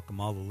want to welcome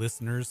all the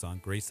listeners on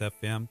Grace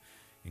FM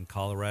in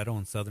Colorado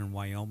and southern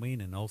Wyoming,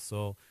 and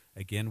also,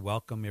 again,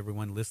 welcome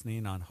everyone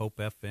listening on Hope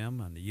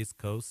FM on the East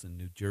Coast in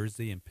New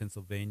Jersey and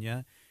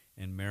Pennsylvania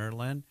and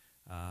Maryland.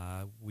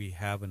 We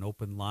have an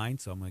open line,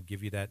 so I'm going to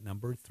give you that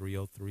number,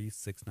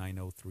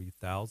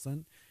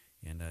 303-690-3000.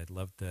 And I'd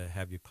love to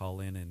have you call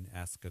in and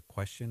ask a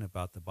question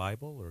about the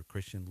Bible or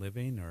Christian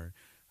living, or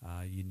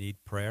you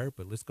need prayer.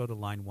 But let's go to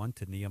line 1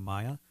 to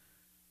Nehemiah.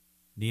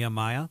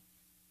 Nehemiah,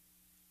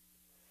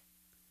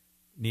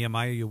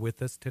 you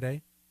with us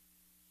today?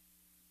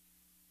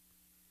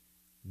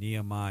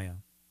 Nehemiah.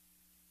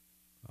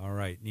 All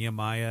right.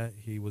 Nehemiah,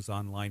 he was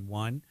on line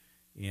 1.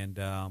 And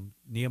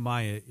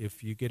Nehemiah,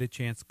 if you get a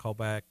chance to call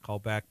back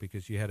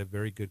because you had a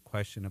very good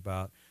question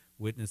about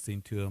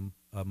witnessing to him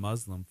a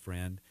Muslim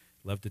friend.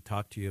 Love to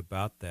talk to you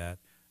about that.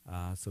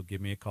 So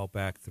give me a call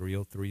back,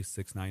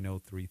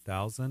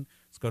 303-690-3000.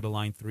 Let's go to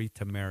line 3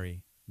 to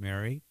Mary.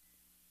 Mary?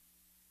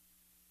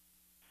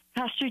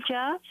 Pastor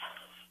Jeff?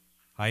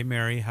 Hi,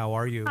 Mary. How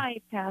are you? Hi,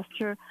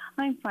 Pastor.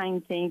 I'm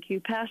fine, thank you.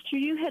 Pastor,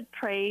 you had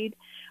prayed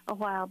a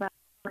while back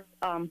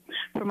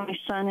for my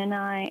son and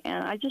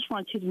I just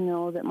want you to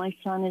know that my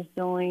son is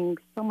doing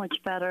so much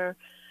better.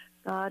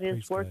 God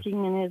is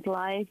working in his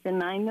life,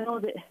 and I know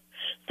that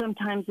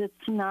sometimes it's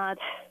not,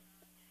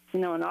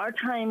 in our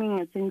timing,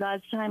 it's in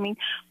God's timing.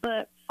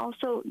 But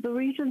also, the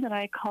reason that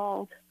I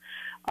called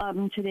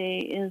today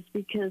is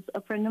because a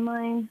friend of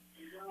mine,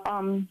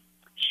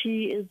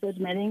 she is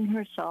admitting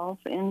herself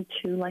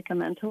into like a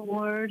mental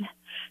ward.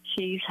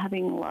 She's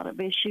having a lot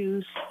of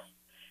issues,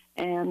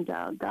 and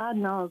God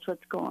knows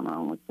what's going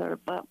on with her.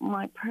 But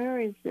my prayer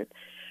is that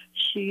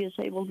she is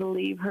able to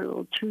leave her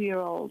little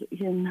 2-year-old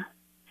in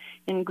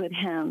good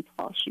hands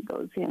while she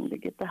goes in to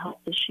get the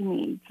help that she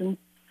needs. And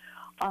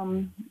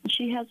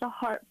she has a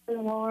heart for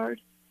the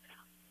Lord.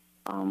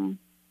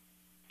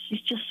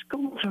 She's just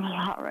going through a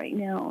lot right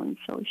now, and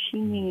so she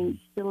needs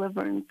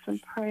deliverance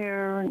and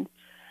prayer. And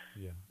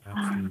yeah,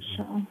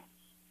 absolutely.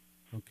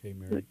 Okay,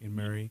 Mary. And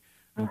Mary,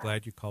 I'm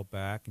glad you called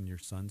back, and your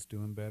son's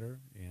doing better.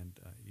 And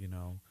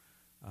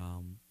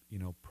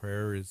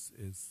prayer is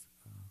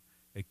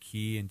a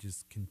key, and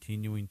just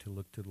continuing to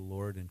look to the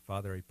Lord. And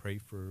Father, I pray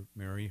for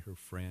Mary, her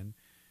friend,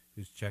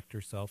 who's checked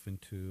herself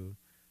into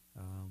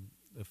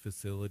a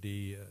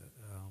facility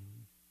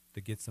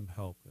to get some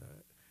help.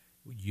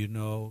 You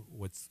know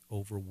what's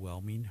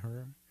overwhelming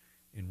her,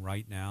 and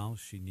right now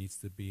she needs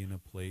to be in a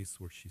place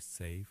where she's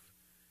safe.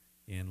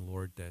 And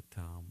Lord, that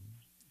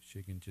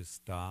she can just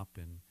stop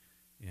and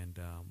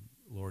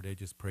Lord, I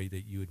just pray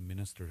that you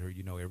administer her.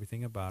 You know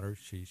everything about her.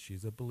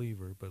 She's a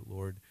believer, but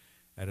Lord,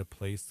 at a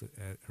place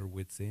at her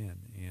wit's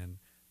end and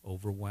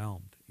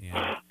overwhelmed.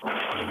 And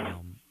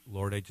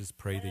Lord, I just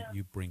pray that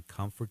you bring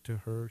comfort to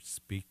her,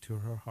 speak to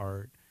her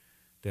heart,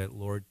 that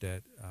Lord,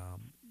 that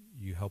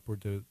you help her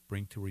to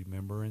bring to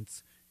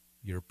remembrance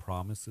your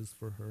promises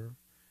for her,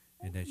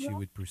 and that she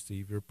would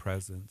perceive your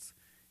presence.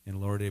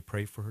 And Lord, I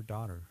pray for her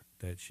daughter,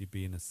 that she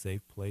be in a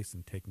safe place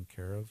and taken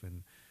care of.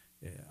 And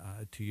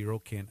a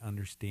 2-year-old can't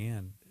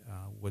understand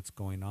what's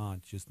going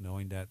on, just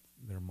knowing that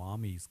their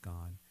mommy's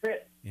gone.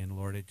 And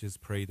Lord, I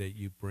just pray that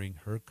you bring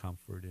her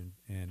comfort.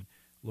 And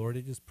Lord,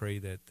 I just pray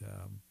that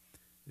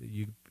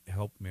you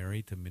help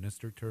Mary to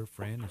minister to her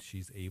friend if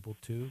she's able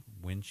to,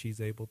 when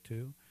she's able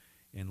to.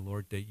 And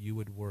Lord, that you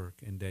would work,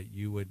 and that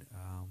you would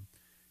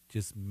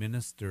just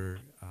minister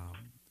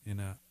in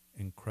an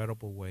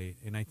incredible way.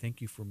 And I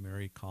thank you for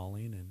Mary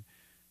calling, and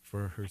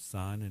for her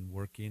son, and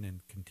working, and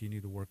continue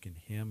to work in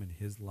him and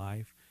his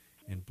life,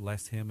 and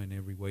bless him in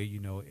every way. You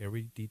know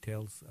every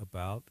details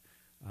about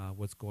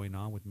what's going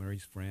on with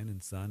Mary's friend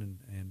and son,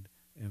 and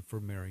for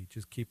Mary,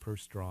 just keep her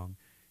strong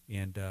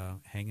and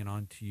hanging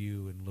on to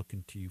you and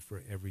looking to you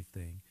for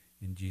everything.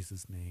 In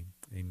Jesus' name,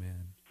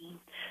 amen.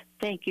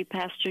 Thank you,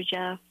 Pastor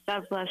Jeff.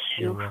 God bless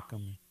you. You're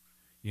welcome.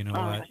 You know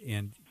what?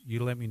 And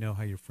you let me know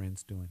how your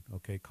friend's doing,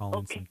 okay? Call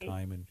in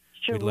sometime, and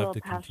sure we'd love will,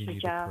 to Pastor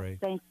continue Jeff. to pray.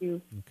 Thank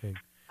you. Okay.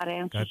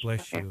 God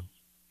bless you.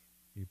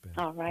 You bet.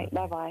 All right.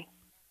 Bye-bye.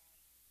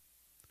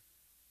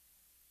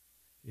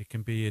 It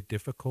can be a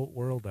difficult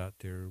world out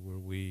there where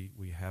we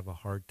have a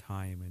hard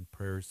time, and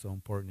prayer is so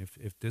important.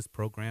 If this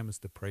program is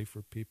to pray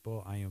for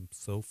people, I am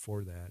so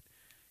for that,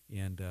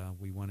 and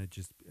we want to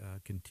just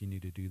continue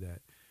to do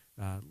that.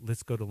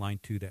 Let's go to line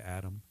 2 to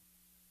Adam.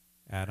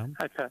 Adam?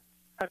 Hi,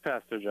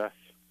 Pastor Jeff.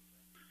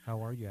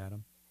 How are you,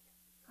 Adam?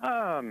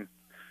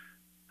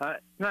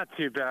 Not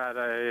too bad.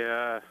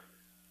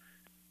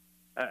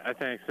 I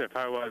think if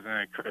I wasn't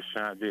a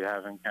Christian, I'd be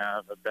having kind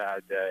of a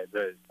bad day.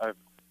 But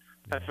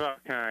I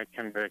felt kind of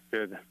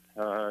convicted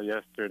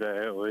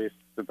yesterday, at least,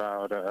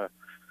 about a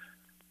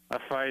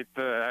fight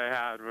that I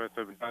had with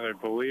another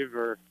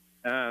believer,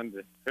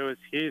 and it was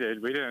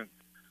heated. We didn't,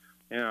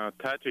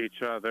 touch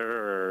each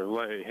other or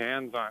lay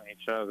hands on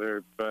each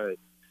other, but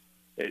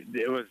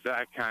it was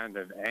that kind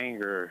of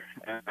anger.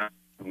 And,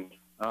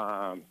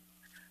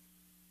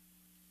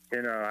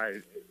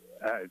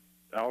 I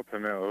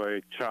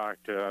ultimately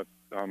chalked it up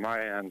on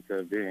my end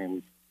to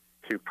being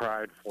too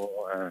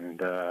prideful, and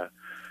I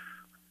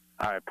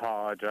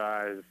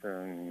apologized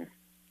and,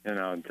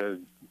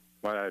 did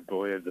what I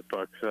believe the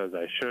book says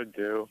I should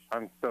do.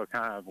 I'm still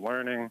kind of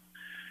learning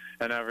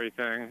and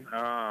everything.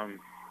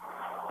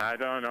 I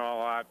don't know a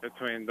lot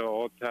between the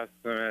Old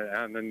Testament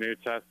and the New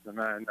Testament.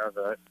 I know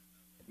that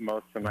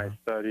most of my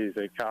studies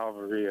at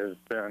Calvary has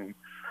been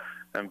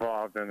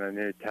involved in the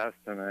New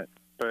Testament.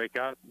 But it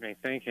got me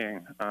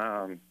thinking,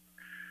 how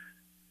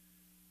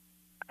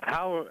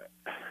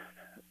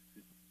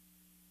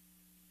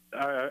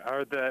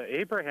are the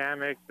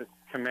Abrahamic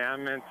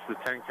commandments, the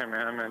 10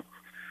 Commandments,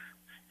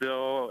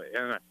 still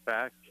in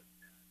effect?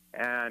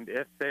 And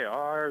if they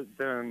are,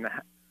 then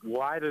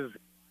why does...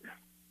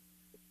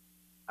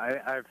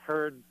 I've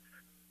heard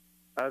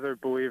other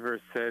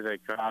believers say that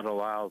God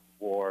allows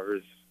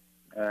wars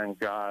and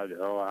God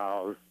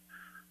allows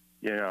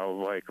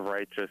like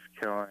righteous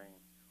killing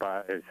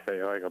by,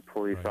 say, like a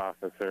police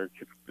officer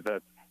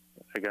that's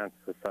against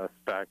the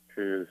suspect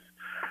who's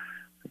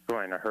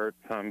going to hurt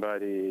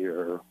somebody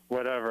or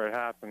whatever it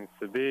happens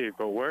to be.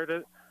 But where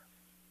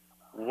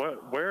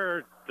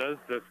does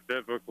this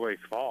biblically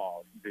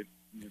fall?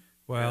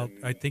 Well,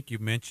 I think you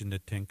mentioned the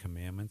Ten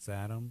Commandments,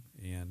 Adam,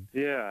 and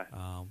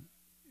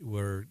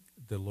where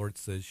the Lord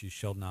says you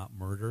shall not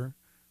murder.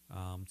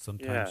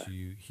 Sometimes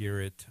you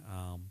hear it,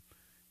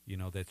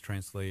 that's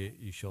translated,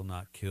 you shall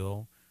not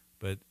kill.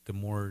 But the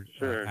more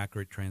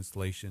accurate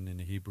translation in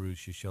the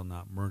Hebrews, you shall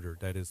not murder.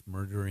 That is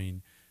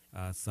murdering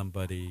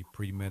somebody,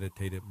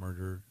 premeditated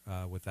murder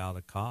without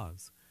a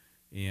cause.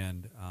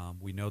 And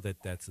we know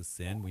that that's a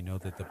sin. We know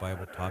that the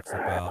Bible talks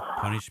about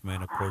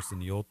punishment, of course, in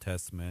the Old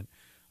Testament.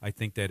 I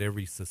think that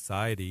every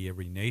society,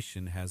 every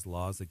nation has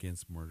laws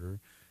against murder.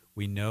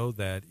 We know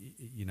that,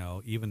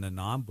 even the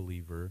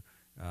non-believer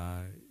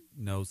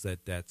knows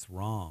that that's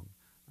wrong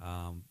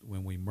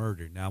when we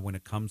murder. Now, when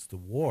it comes to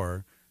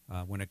war,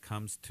 when it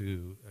comes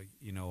to,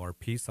 our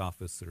peace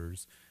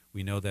officers,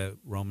 we know that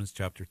Romans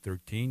chapter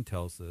 13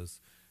 tells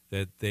us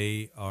that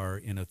they are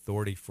in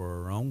authority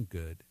for our own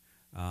good.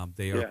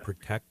 They are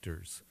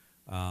protectors.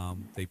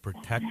 They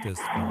protect us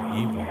from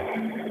evil.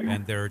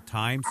 And there are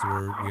times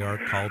where we are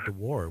called to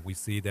war. We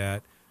see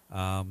that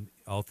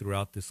all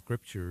throughout the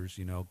scriptures.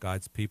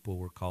 God's people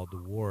were called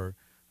to war.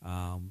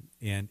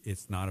 And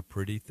it's not a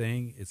pretty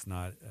thing. It's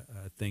not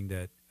a thing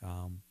that,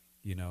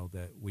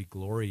 that we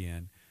glory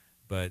in.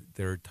 But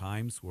there are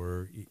times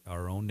where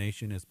our own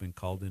nation has been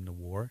called into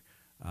war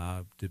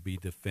to be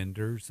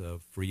defenders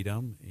of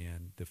freedom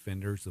and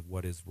defenders of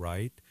what is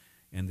right.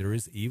 And there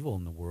is evil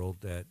in the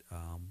world that,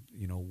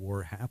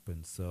 war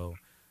happens. So,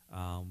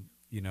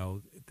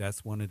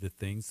 that's one of the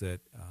things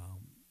that,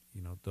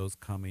 those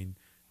coming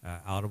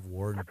out of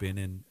war and been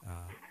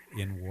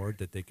in war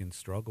that they can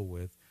struggle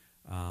with.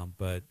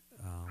 But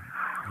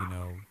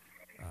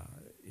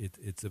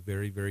it's a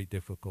very, very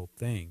difficult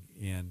thing.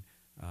 And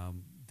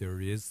there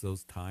is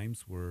those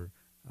times where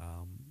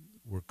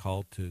we're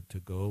called to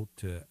go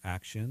to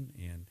action.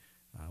 And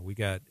we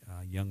got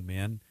young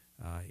men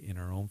in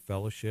our own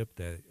fellowship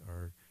that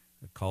are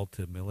called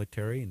to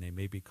military, and they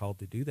may be called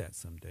to do that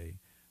someday.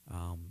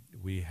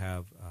 We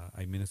have,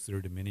 I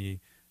minister to many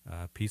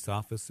peace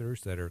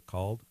officers that are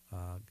called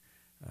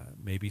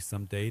maybe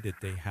someday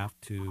that they have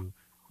to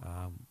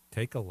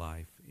take a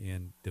life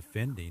in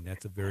defending.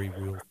 That's a very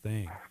real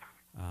thing.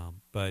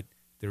 But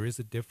there is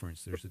a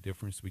difference. There's a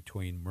difference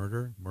between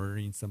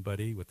murdering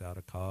somebody without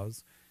a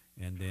cause,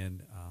 and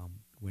then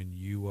when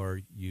you are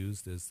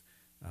used as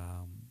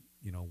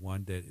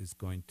one that is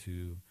going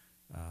to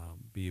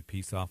be a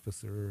peace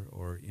officer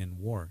or in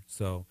war.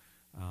 So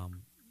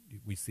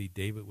we see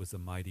David was a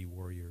mighty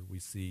warrior. We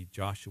see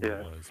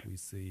Joshua was. We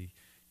see,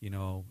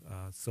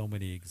 so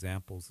many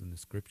examples in the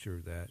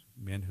scripture that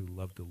men who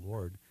loved the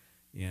Lord,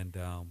 and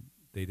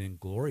they didn't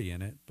glory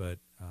in it, but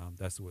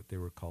that's what they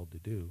were called to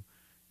do.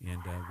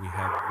 And we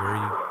have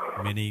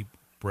very many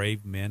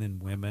brave men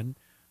and women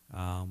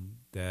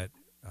that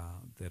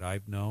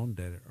I've known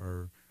that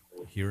are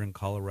here in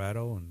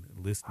Colorado and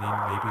listening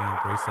maybe on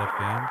Grace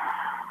FM,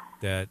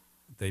 that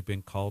they've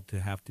been called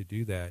to have to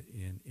do that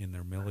in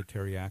their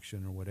military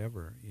action or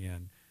whatever.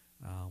 And,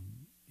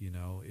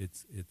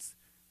 it's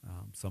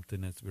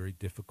something that's very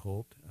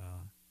difficult,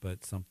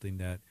 but something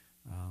that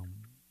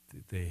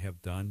they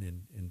have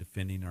done in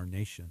defending our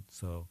nation.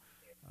 So,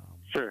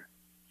 sure.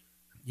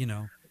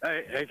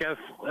 I guess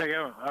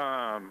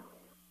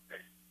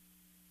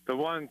the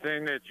one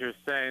thing that you're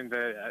saying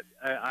that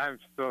I'm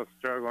still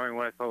struggling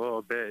with a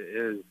little bit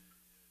is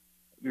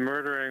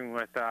murdering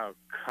without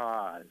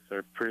cause,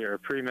 or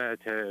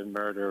premeditated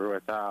murder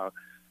without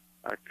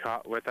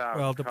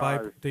Well, the cause.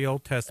 Bible, the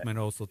Old Testament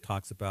also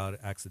talks about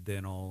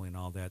accidental and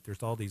all that.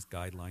 There's all these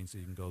guidelines that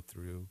you can go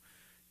through,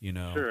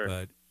 Sure.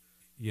 But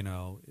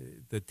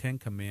the Ten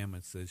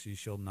Commandments says you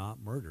shall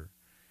not murder,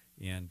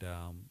 and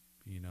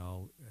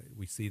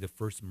we see the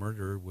first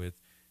murder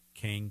with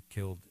Cain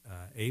killed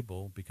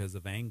Abel because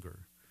of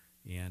anger,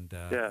 and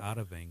out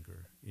of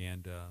anger,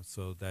 and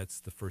so that's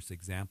the first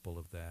example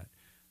of that.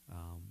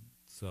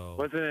 So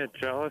wasn't it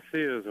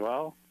jealousy as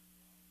well?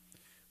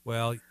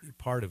 Well,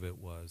 part of it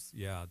was,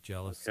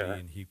 jealousy, Okay.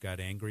 and he got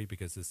angry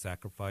because his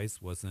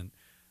sacrifice wasn't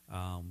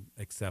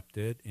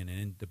accepted. And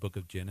in the book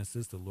of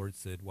Genesis, the Lord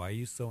said, "Why are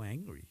you so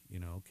angry?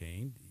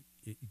 Cain,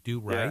 do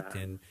right,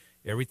 and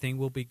everything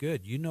will be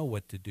good. You know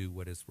what to do,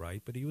 what is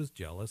right." But he was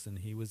jealous and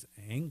he was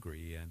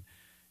angry,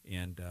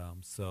 and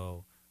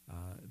so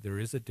there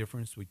is a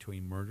difference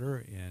between murder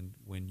and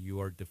when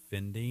you are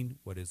defending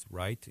what is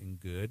right and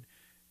good,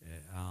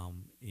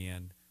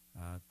 and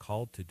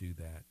called to do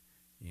that.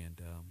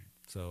 And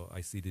so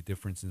I see the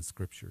difference in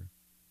Scripture.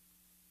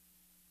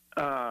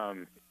 I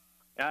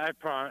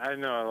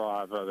know a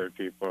lot of other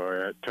people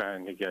are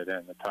trying to get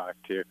in to talk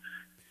to you.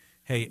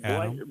 Hey,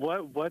 Adam.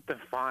 What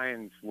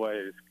defines what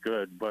is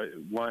good?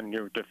 When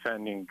you're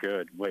defending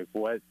good, like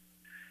what?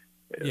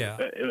 Yeah.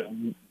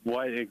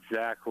 What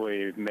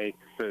exactly makes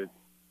it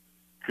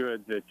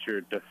good that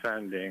you're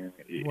defending.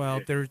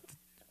 Well, there's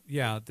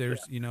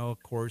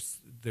of course,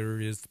 there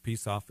is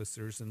peace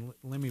officers, and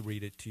let me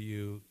read it to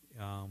you.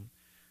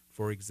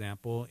 For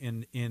example,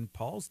 in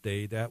Paul's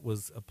day, that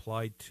was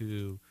applied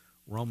to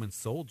Roman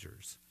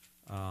soldiers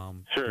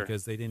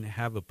because they didn't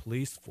have a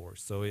police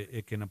force, so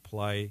it can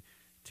apply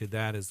to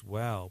that as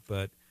well.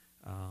 But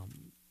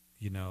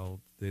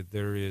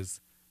there is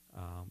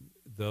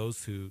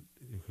those who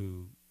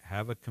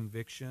have a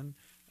conviction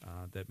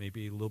that may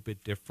be a little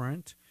bit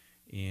different,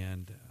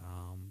 and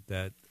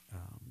that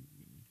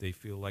they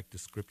feel like the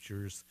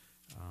scriptures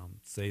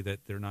say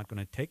that they're not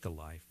going to take a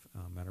life.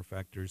 Matter of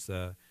fact, there's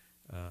a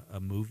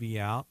movie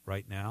out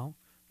right now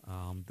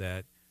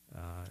that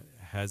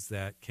has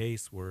that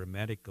case where a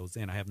medic goes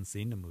in. I haven't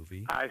seen the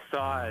movie. I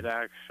saw it,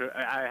 actually.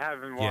 I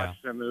haven't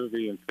watched a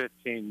movie in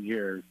 15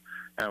 years,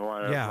 and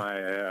one of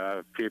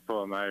my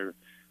people in my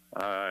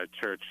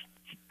church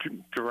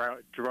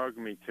drug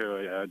me to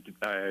it.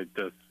 I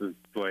just was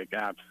like,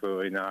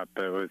 absolutely not,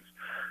 but it was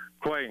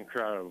quite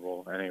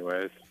incredible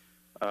anyways.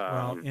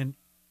 And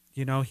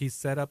he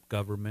set up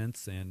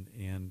governments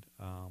and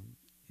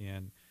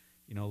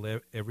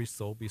let every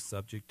soul be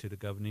subject to the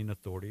governing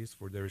authorities,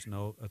 for there is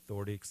no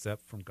authority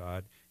except from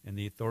God, and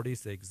the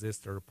authorities that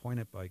exist are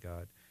appointed by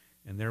God.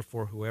 And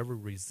therefore, whoever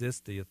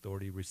resists the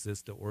authority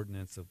resists the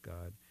ordinance of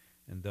God,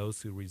 and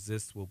those who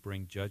resist will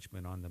bring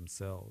judgment on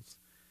themselves.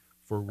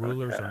 For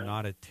rulers are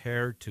not a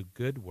terror to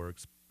good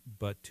works,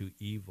 but to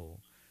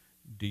evil.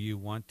 Do you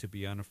want to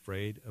be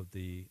unafraid of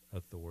the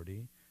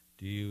authority?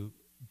 Do you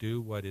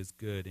do what is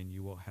good, and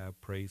you will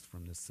have praise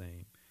from the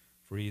same?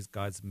 For he is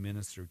God's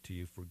minister to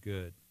you for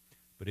good.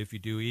 But if you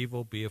do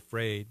evil, be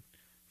afraid,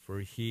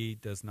 for he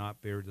does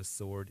not bear the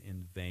sword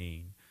in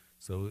vain.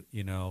 So,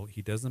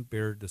 he doesn't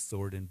bear the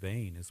sword in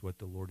vain is what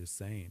the Lord is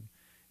saying.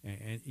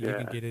 And you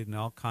can get in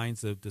all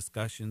kinds of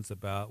discussions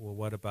about, well,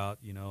 what about,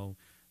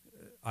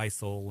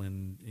 ISIL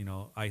and,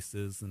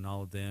 ISIS and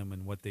all of them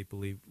and what they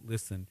believe.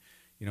 Listen,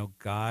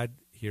 God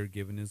here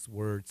given his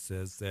word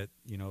says that,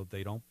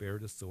 they don't bear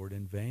the sword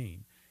in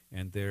vain.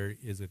 And there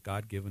is a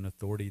God-given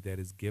authority that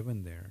is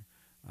given there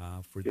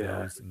for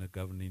those in the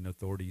governing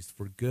authorities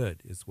for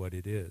good is what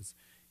it is.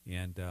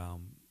 And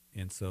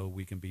so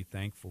we can be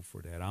thankful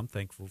for that. I'm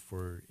thankful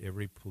for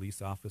every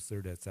police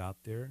officer that's out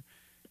there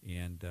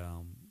and,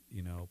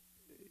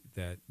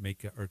 that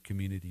make our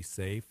community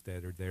safe,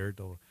 that are there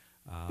to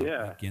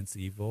against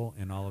evil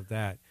and all of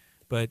that.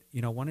 But,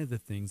 one of the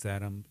things,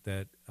 Adam,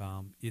 that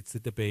it's a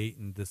debate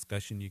and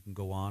discussion you can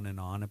go on and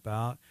on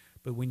about.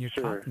 But when you're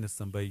talking to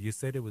somebody, you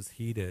said it was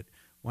heated.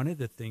 One of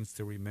the things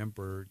to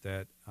remember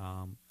that,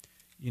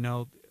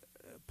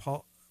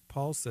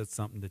 Paul said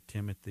something to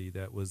Timothy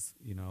that was,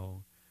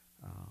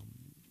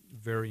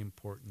 very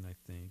important, I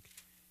think.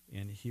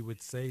 And he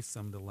would say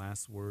some of the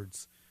last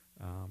words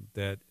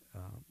that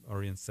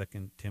are in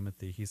 2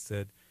 Timothy. He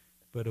said,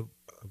 but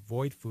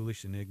avoid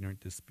foolish and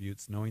ignorant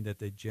disputes, knowing that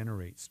they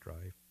generate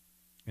strife.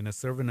 And a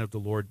servant of the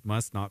Lord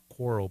must not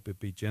quarrel, but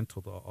be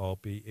gentle to all,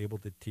 be able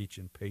to teach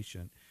and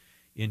patient,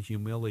 in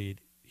humility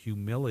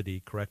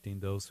correcting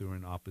those who are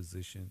in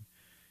opposition,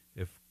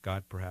 if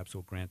God perhaps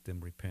will grant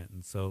them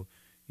repentance. So,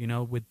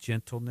 with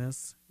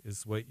gentleness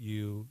is what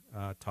you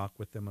talk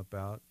with them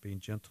about, being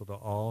gentle to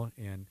all.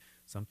 And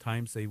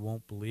sometimes they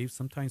won't believe.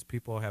 Sometimes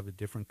people have a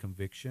different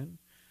conviction,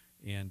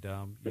 and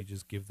you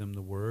just give them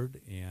the word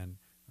and,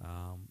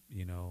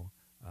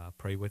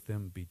 pray with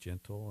them, be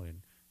gentle,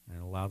 and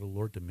allow the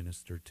Lord to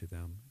minister to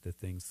them the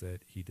things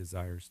that he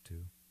desires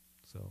to.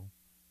 So,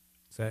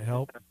 does that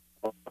help?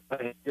 That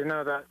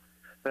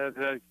puts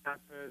it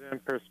in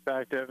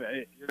perspective.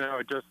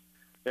 Just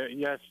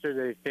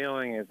yesterday,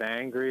 feeling as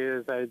angry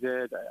as I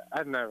did,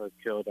 I've never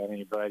killed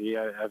anybody.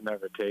 I've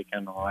never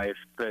taken a life,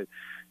 but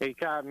it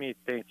got me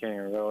thinking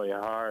really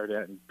hard.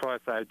 And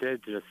plus, I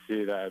did just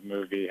see that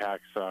movie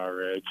Hacksaw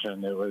Ridge,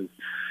 and it was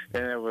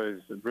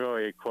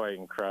really quite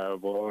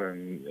incredible.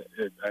 And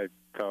I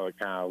felt it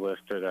kind of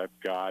lifted up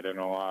God in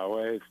a lot of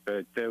ways, but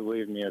it did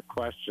leave me a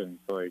question,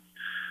 like.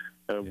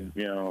 Obviously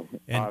we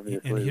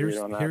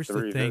don't have to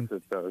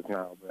revisit those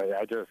now, but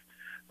I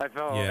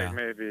felt like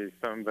maybe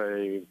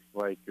somebody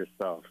like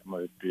yourself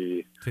might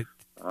be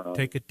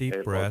take a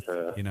deep breath,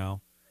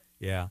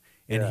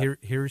 And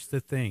here's the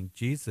thing.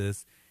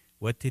 Jesus,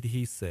 what did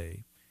he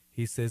say?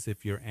 He says,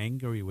 if you're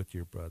angry with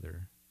your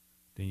brother,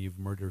 then you've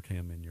murdered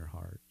him in your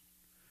heart.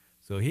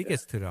 So he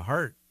gets to the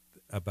heart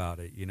about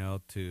it, and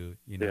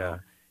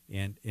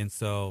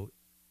so,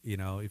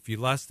 if you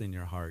lust in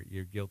your heart,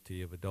 you're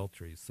guilty of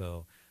adultery.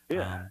 So,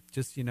 hey,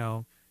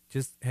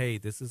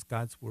 this is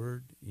God's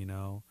word,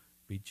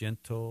 be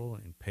gentle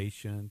and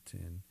patient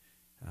and,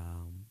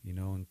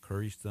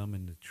 encourage them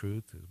in the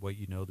truth, what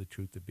you know the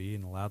truth to be,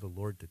 and allow the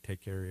Lord to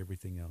take care of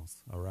everything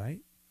else. All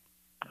right?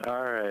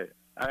 All right.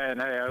 I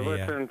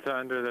listen to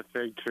Under the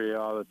Fig Tree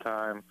all the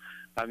time.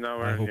 I'm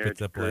nowhere near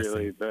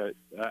Greeley, but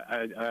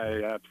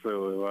I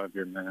absolutely love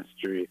your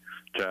ministry,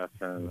 Jeff.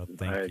 And well,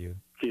 thank you.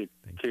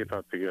 Keep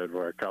up the good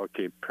work. I'll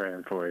keep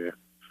praying for you.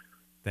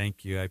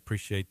 Thank you. I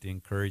appreciate the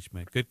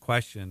encouragement. Good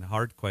question.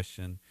 Hard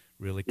question,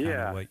 really, kind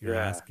of what you're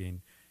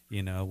asking.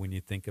 when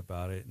you think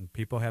about it. And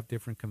people have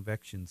different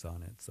convictions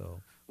on it.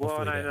 So well,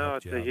 and hopefully I that know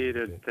helped it's you a out little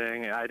heated bit.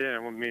 thing. I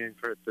didn't mean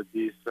for it to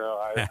be so.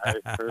 I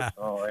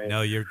personally,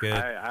 No, you're good.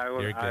 I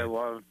You're good.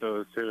 love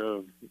those who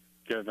have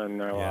given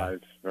their Yeah.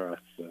 lives for us.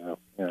 So,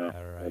 you know,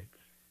 All right.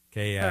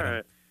 Okay, Adam. all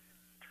right.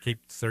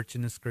 Keep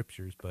searching the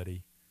scriptures,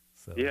 buddy.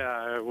 So Yeah,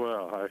 I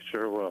will. I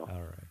sure will.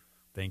 All right.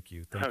 Thank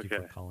you. Thank you for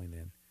Okay. calling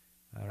in.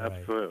 All right.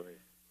 Absolutely.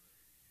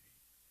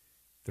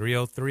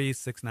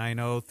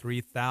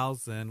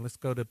 303-690-3000. Let's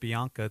go to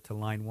Bianca to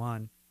line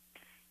 1.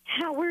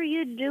 How are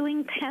you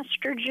doing,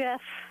 Pastor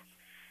Jeff?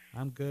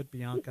 I'm good,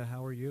 Bianca.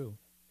 How are you?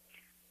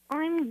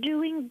 I'm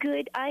doing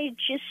good. I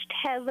just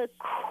have a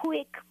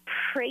quick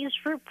praise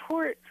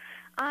report.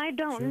 I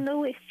don't Sure.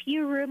 know if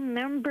you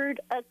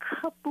remembered a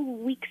couple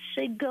weeks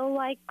ago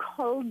I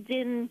called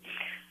in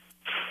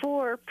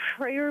for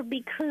prayer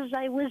because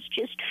I was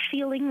just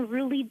feeling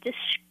really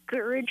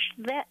discouraged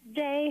that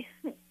day.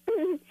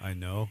 I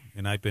know,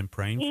 and I've been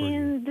praying for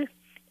you.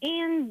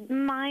 And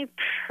my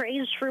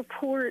praise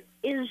report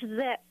is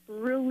that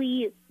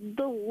really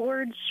the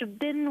Lord's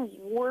been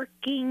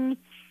working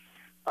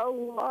a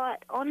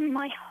lot on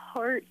my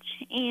heart,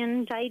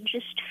 and I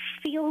just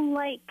feel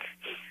like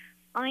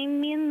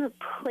I'm in the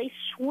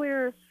place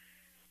where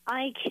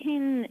I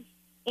can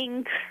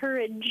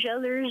encourage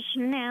others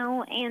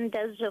now, and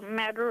as a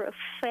matter of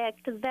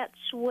fact,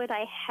 that's what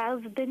I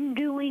have been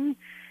doing.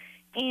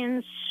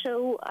 And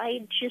so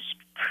I just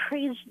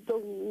praise the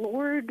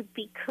Lord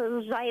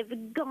because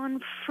I've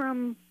gone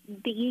from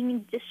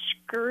being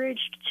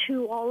discouraged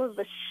to all of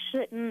a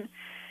sudden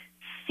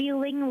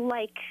feeling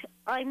like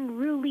I'm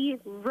really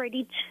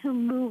ready to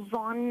move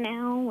on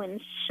now. And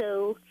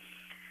so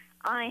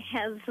I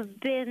have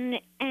been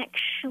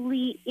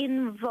actually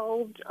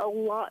involved a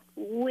lot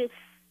with,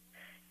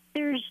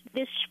 there's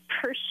this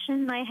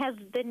person I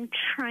have been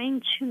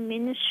trying to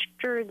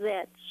minister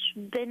that's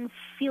been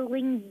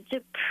feeling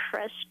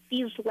depressed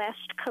these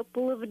last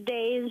couple of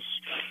days.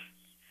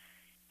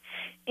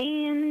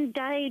 And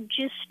I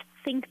just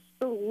think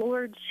the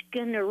Lord's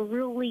going to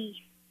really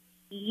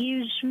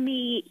use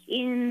me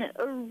in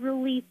a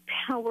really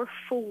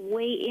powerful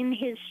way in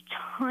His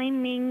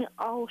timing.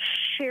 I'll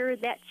share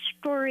that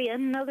story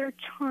another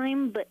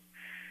time, but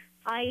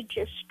I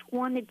just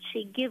wanted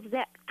to give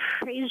that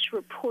praise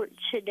report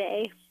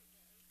today.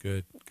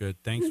 Good,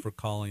 good. Thanks for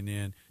calling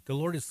in. The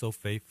Lord is so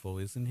faithful,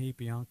 isn't He,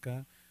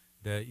 Bianca?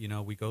 That,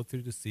 we go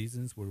through the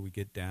seasons where we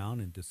get down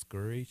and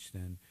discouraged,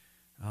 and,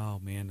 oh,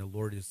 man, the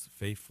Lord is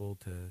faithful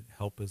to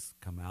help us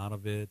come out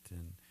of it.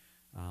 And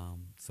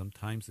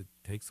sometimes it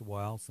takes a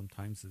while.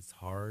 Sometimes it's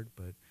hard,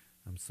 but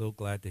I'm so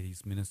glad that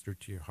He's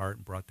ministered to your heart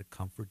and brought the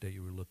comfort that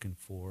you were looking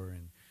for.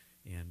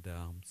 And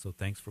so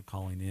thanks for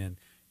calling in,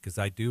 because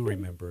I do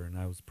remember, and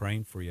I was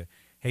praying for you.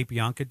 Hey,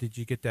 Bianca, did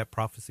you get that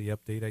prophecy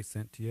update I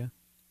sent to you?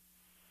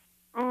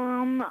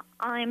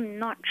 I'm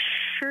not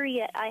sure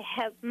yet.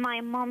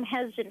 My mom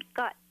hasn't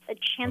got a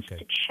chance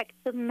to check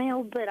the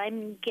mail, but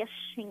I'm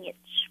guessing it's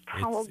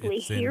probably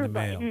it's here in the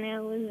by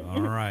mail. now.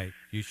 All right.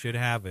 You should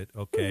have it,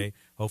 okay?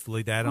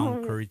 Hopefully that'll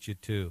encourage you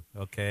too,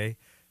 okay?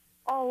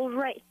 All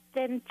right,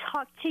 then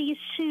talk to you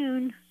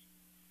soon.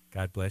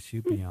 God bless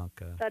you,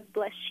 Bianca. God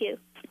bless you.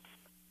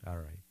 All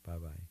right.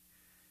 Bye-bye.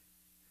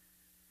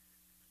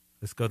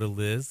 Let's go to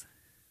Liz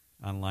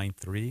on line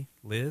 3.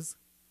 Liz?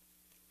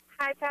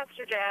 Hi,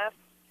 Pastor Jeff.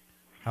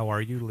 How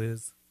are you,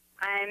 Liz?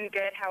 I'm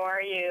good. How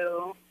are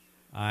you?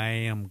 I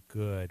am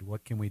good.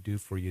 What can we do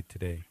for you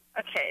today?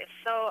 Okay,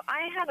 so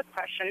I have a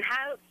question.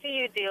 How do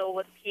you deal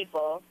with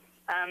people,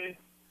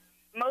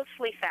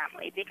 mostly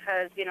family?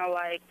 Because,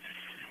 like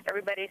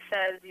everybody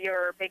says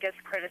your biggest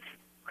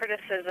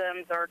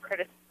criticisms are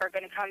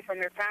going to come from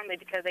your family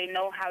because they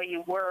know how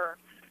you were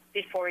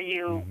before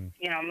you,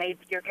 made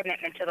your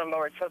commitment to the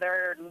Lord. So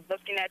they're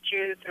looking at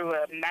you through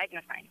a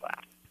magnifying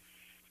glass.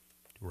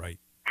 Right.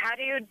 How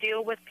do you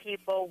deal with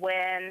people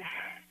when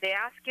they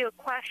ask you a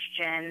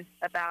question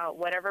about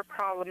whatever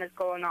problem is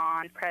going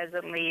on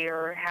presently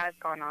or has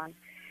gone on,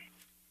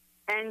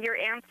 and your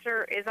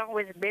answer is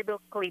always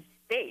biblically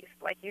based?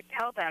 Like you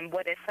tell them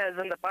what it says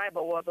in the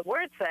Bible, well, the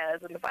Word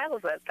says, and the Bible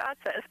says, God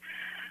says,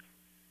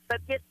 but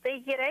yet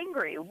they get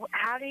angry.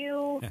 How do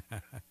you...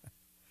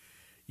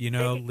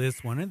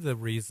 Liz, one of the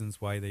reasons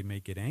why they may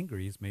get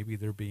angry is maybe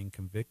they're being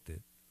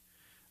convicted.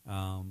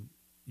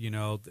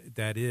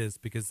 That is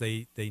because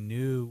they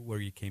knew where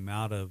you came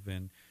out of.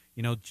 And,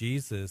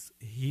 Jesus,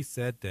 He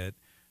said that,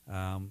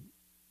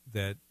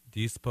 do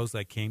you suppose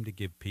I came to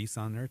give peace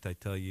on earth? I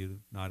tell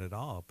you, not at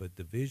all, but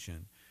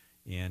division.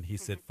 And He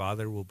said,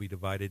 father will be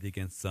divided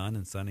against son,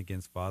 and son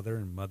against father,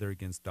 and mother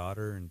against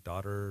daughter, and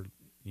daughter,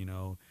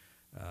 in-law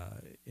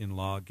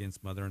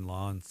against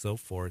mother-in-law, and so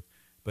forth.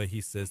 But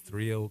He says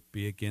 3 will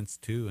be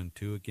against 2, and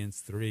 2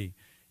 against 3.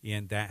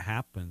 And that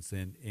happens.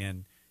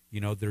 And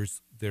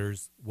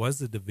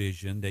was a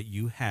division that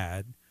you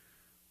had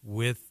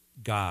with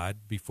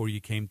God before you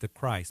came to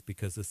Christ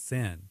because of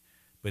sin.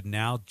 But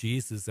now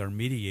Jesus, our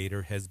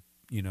mediator, has,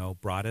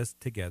 brought us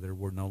together.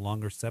 We're no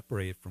longer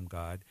separated from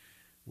God.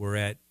 We're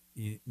at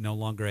no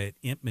longer at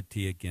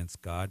enmity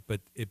against God,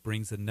 but it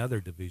brings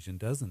another division,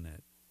 doesn't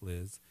it,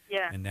 Liz?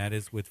 Yeah. And that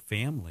is with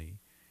family.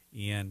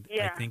 And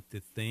I think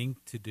the thing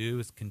to do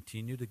is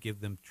continue to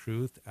give them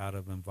truth out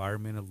of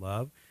environment of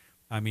love.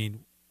 I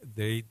mean,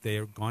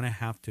 they're going to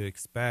have to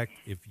expect,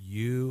 if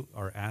you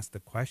are asked a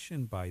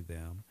question by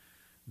them,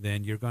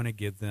 then you're going to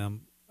give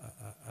them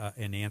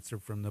an answer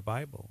from the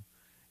Bible.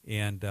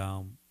 And,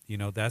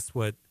 that's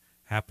what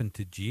happened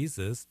to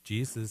Jesus.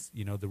 Jesus,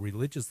 the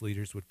religious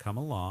leaders would come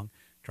along,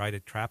 try to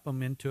trap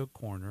him into a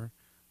corner,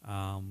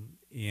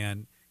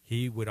 and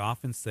he would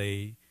often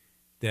say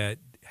that,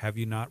 have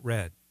you not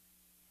read?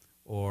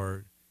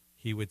 Or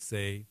he would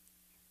say,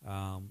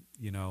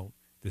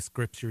 the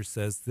scripture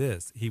says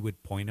this. He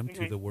would point them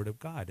to the Word of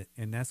God.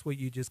 And that's what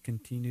you just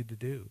continue to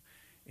do.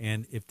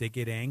 And if they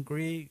get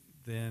angry,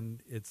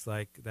 then it's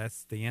like,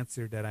 that's the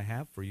answer that I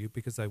have for you,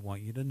 because I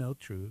want you to know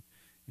truth.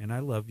 And I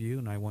love you,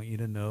 and I want you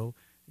to know,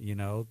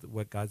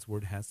 what God's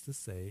Word has to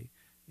say.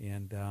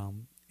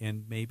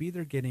 And maybe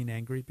they're getting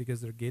angry because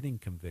they're getting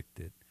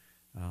convicted.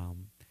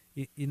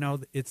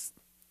 It's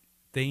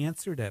the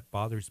answer that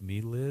bothers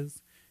me,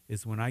 Liz,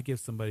 is when I give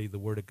somebody the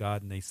Word of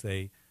God and they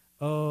say,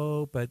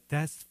 oh, but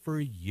that's for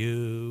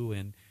you,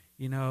 and,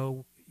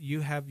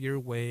 you have your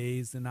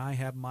ways and I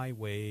have my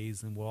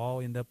ways, and we'll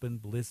all end up in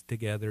bliss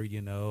together,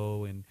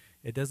 and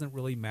it doesn't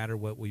really matter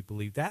what we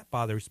believe. That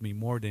bothers me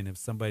more than if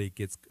somebody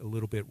gets a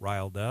little bit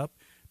riled up,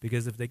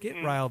 because if they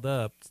get riled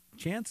up,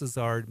 chances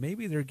are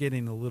maybe they're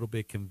getting a little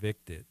bit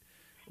convicted,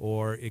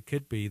 or it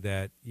could be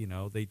that,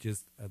 they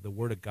just, the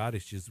Word of God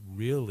is just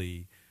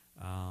really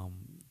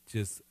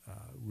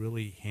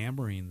really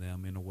hammering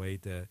them in a way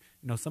that,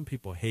 some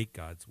people hate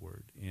God's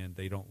Word and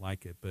they don't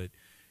like it, but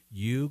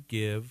you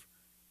give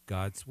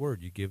God's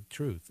Word, you give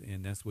truth,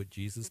 and that's what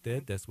Jesus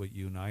did. That's what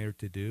you and I are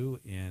to do,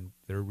 and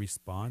their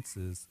response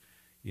is,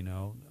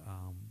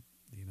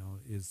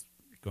 is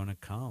going to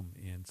come,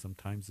 and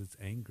sometimes it's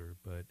anger,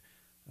 but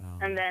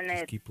and then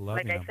just keep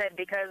loving like them. I said,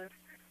 because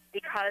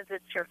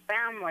it's your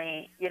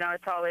family,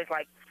 it's always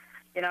like,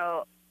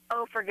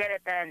 oh, forget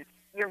it then.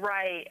 You're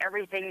right.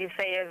 Everything you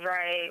say is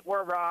right.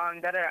 We're wrong.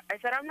 Da-da. I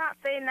said, I'm not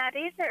saying that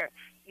either.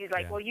 He's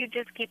like, well, you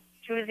just keep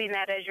choosing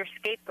that as your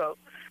scapegoat.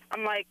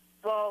 I'm like,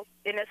 well,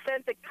 in a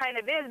sense, it kind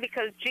of is,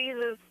 because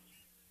Jesus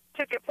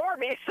took it for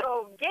me.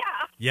 So, yeah.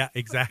 Yeah,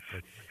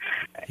 exactly.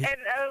 And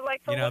I was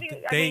like, so what do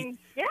you,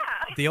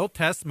 the Old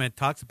Testament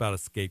talks about a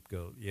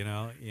scapegoat,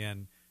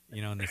 and,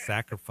 and the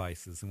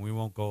sacrifices, and we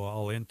won't go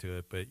all into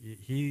it, but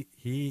he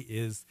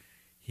is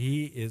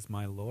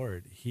my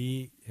Lord.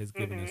 He has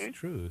given us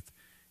truth.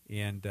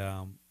 And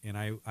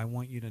I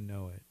want you to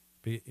know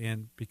it,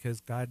 and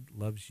because God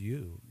loves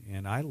you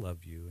and I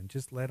love you, and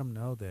just let them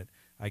know that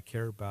I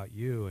care about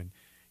you. And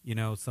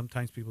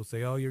sometimes people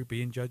say, "Oh, you're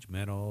being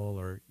judgmental,"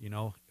 or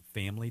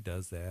family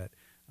does that.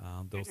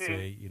 They'll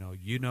say,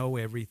 you know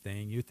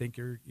everything. You think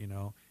you're,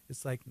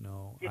 it's like,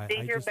 no. You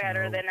think you're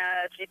better than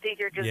us. You think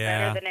you're just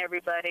better than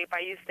everybody by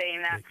you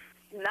saying that.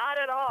 Not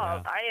at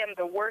all. Yeah. I am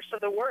the worst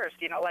of the worst.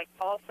 Like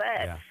Paul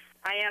said,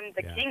 I am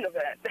the king of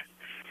it.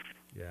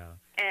 Yeah.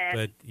 And,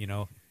 but,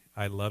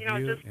 I love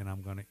you, and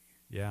I'm going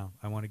to,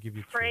 I want to give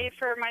you pray truth.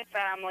 for my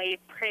family,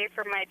 pray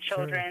for my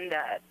children,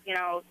 that,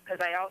 because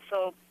I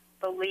also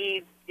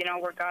believe,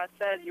 where God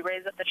says you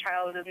raise up the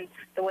child in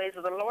the ways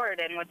of the Lord,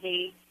 and when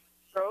he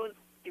grows,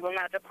 he will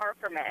not depart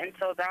from it. And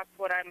so that's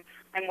what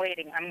I'm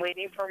waiting. I'm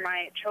waiting for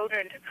my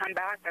children to come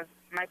back as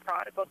my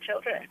prodigal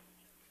children.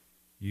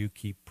 You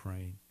keep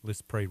praying.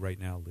 Let's pray right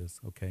now, Liz,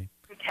 okay?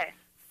 Okay.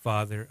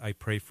 Father, I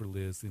pray for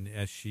Liz, and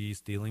as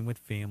she's dealing with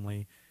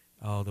family,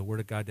 the Word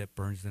of God that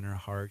burns in her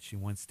heart, she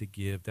wants to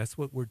give. That's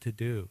what we're to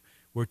do.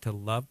 We're to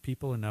love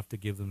people enough to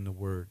give them the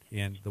Word.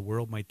 And the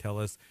world might tell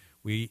us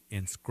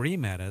and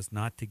scream at us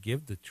not to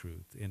give the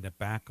truth and to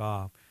back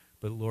off.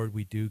 But, Lord,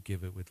 we do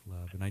give it with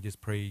love. And I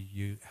just pray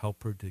you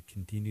help her to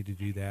continue to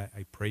do that.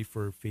 I pray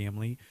for her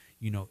family.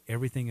 You know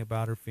everything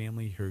about her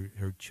family,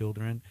 her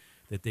children,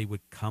 that they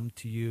would come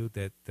to you,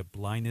 that the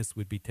blindness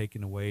would be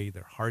taken away,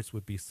 their hearts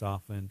would be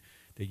softened,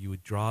 that you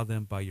would draw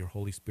them by your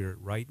Holy Spirit.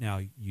 Right now,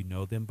 you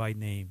know them by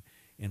name.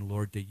 And,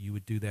 Lord, that you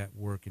would do that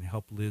work and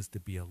help Liz to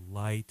be a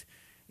light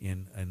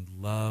and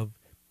love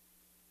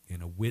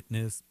and a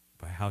witness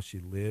by how she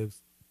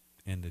lives,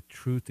 and the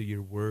truth of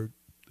your word,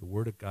 the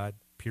Word of God,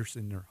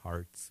 piercing their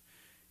hearts.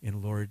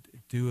 And, Lord,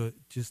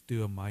 just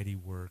do a mighty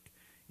work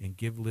and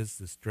give Liz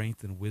the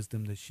strength and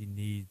wisdom that she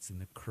needs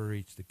and the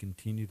courage to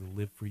continue to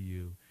live for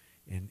you.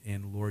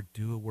 And Lord,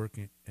 do a work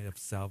of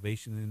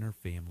salvation in her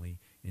family.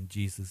 In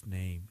Jesus'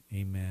 name,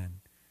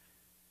 amen.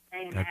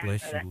 Amen. God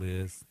bless you,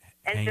 Liz.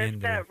 And Hang in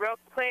just there. a real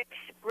quick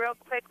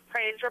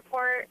praise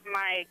report.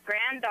 My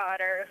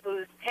granddaughter,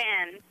 who's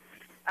 10,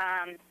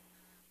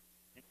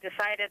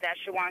 decided that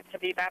she wants to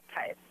be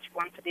baptized. She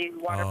wants to be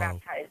water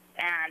baptized.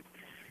 And,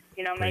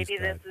 maybe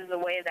this is the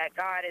way that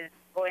God is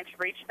going to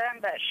reach them.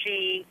 But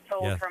she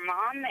told her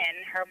mom, and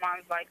her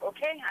mom's like,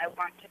 okay, I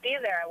want to be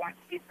there. I want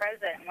to be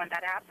present when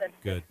that happens.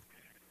 Good.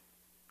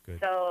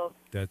 So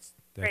that's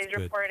praise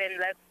good. report, and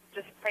let's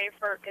just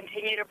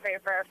continue to pray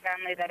for our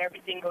family that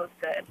everything goes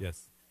good.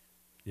 Yes.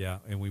 Yeah,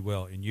 and we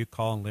will. And you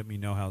call and let me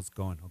know how it's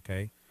going,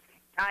 okay?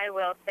 I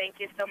will. Thank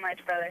you so much,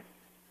 brother.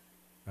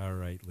 All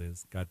right,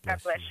 Liz. God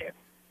bless, God bless you.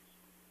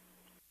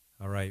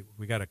 All right,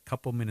 we got a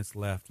couple minutes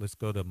left. Let's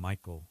go to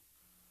Michael.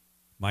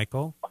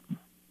 Michael?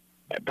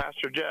 Hey,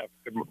 Pastor Jeff,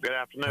 good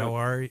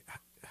afternoon.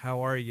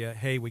 How are you?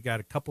 Hey, we got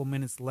a couple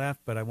minutes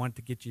left, but I want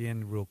to get you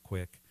in real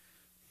quick.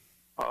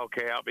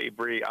 Okay, I'll be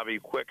brief. I'll be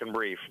quick and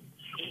brief.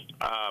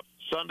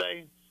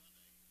 Sunday,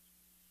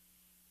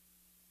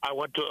 I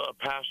went to a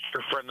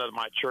pastor friend of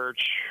my church,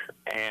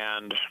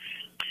 and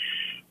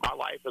my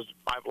life is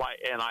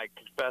and I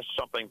confessed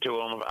something to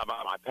him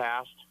about my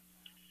past,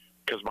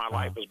 because my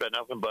life has been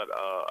nothing but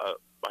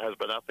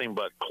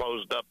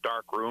closed up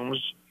dark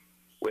rooms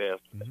with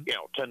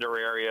tender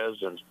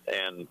areas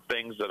and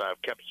things that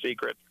I've kept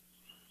secret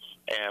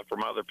and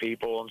from other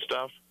people and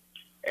stuff.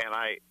 And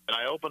I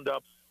opened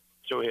up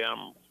to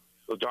him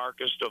the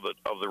darkest of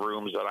the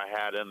rooms that I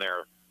had in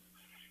there.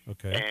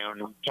 Okay.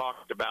 And we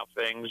talked about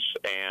things,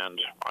 and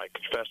I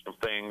confessed some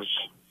things,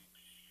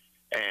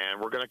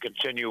 and we're going to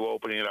continue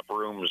opening up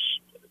rooms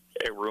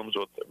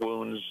with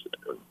wounds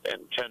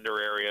and tender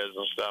areas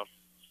and stuff.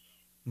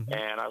 Mm-hmm.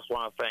 And I just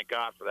want to thank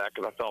God for that,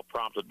 because I felt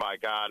prompted by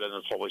God and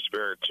His Holy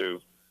Spirit to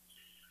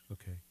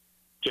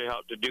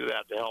do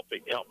that, to help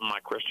my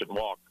Christian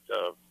walk,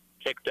 to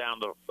take down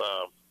the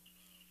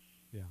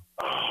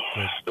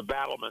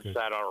battlements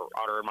that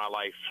are in my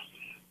life.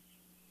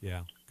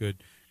 Yeah,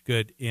 good.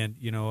 And,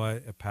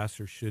 a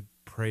pastor should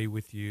pray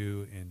with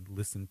you and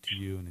listen to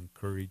you and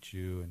encourage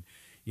you. And,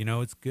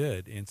 it's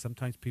good. And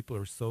sometimes people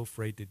are so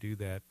afraid to do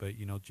that. But,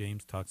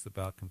 James talks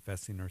about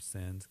confessing our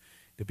sins,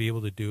 to be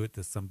able to do it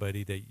to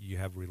somebody that you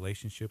have a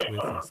relationship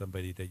with and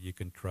somebody that you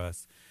can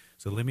trust.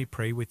 So let me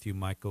pray with you,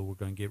 Michael. We're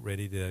going to get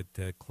ready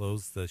to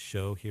close the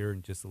show here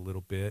in just a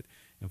little bit.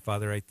 And,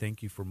 Father, I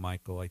thank you for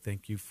Michael. I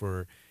thank you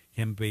for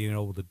him being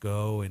able to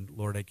go. And,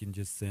 Lord, I can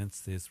just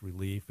sense his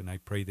relief. And I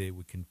pray that it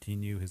would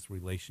continue his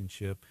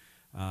relationship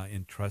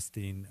in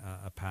trusting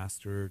a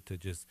pastor to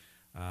just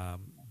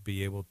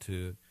be able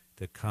to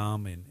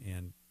come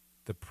and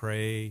to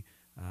pray,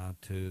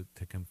 to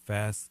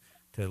confess,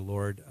 to,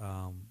 Lord,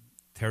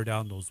 tear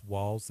down those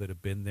walls that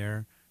have been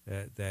there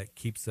that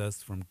keeps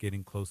us from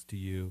getting close to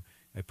you.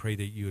 I pray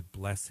that you would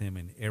bless him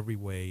in every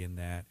way in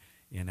that.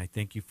 And I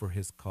thank you for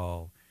his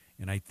call.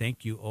 And I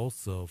thank you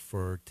also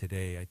for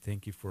today. I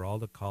thank you for all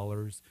the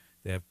callers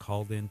that have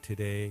called in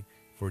today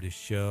for the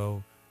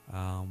show.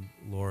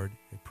 Lord,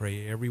 I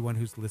pray everyone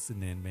who's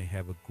listening may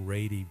have a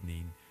great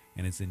evening.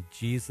 And it's in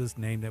Jesus'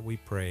 name that we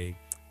pray.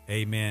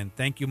 Amen.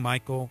 Thank you,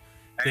 Michael.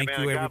 Amen. Thank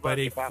you,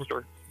 everybody. God bless you,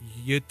 Pastor.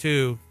 You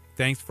too.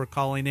 Thanks for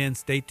calling in.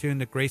 Stay tuned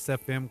to Grace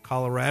FM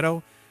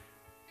Colorado.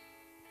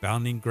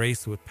 Bounding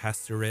Grace with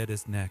Pastor Ed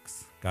is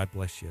next. God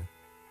bless you.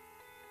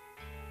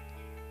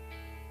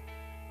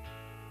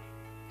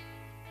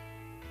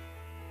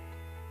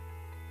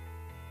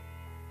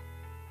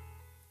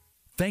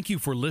 Thank you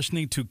for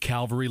listening to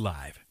Calvary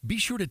Live. Be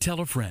sure to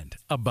tell a friend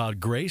about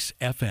Grace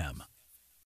FM.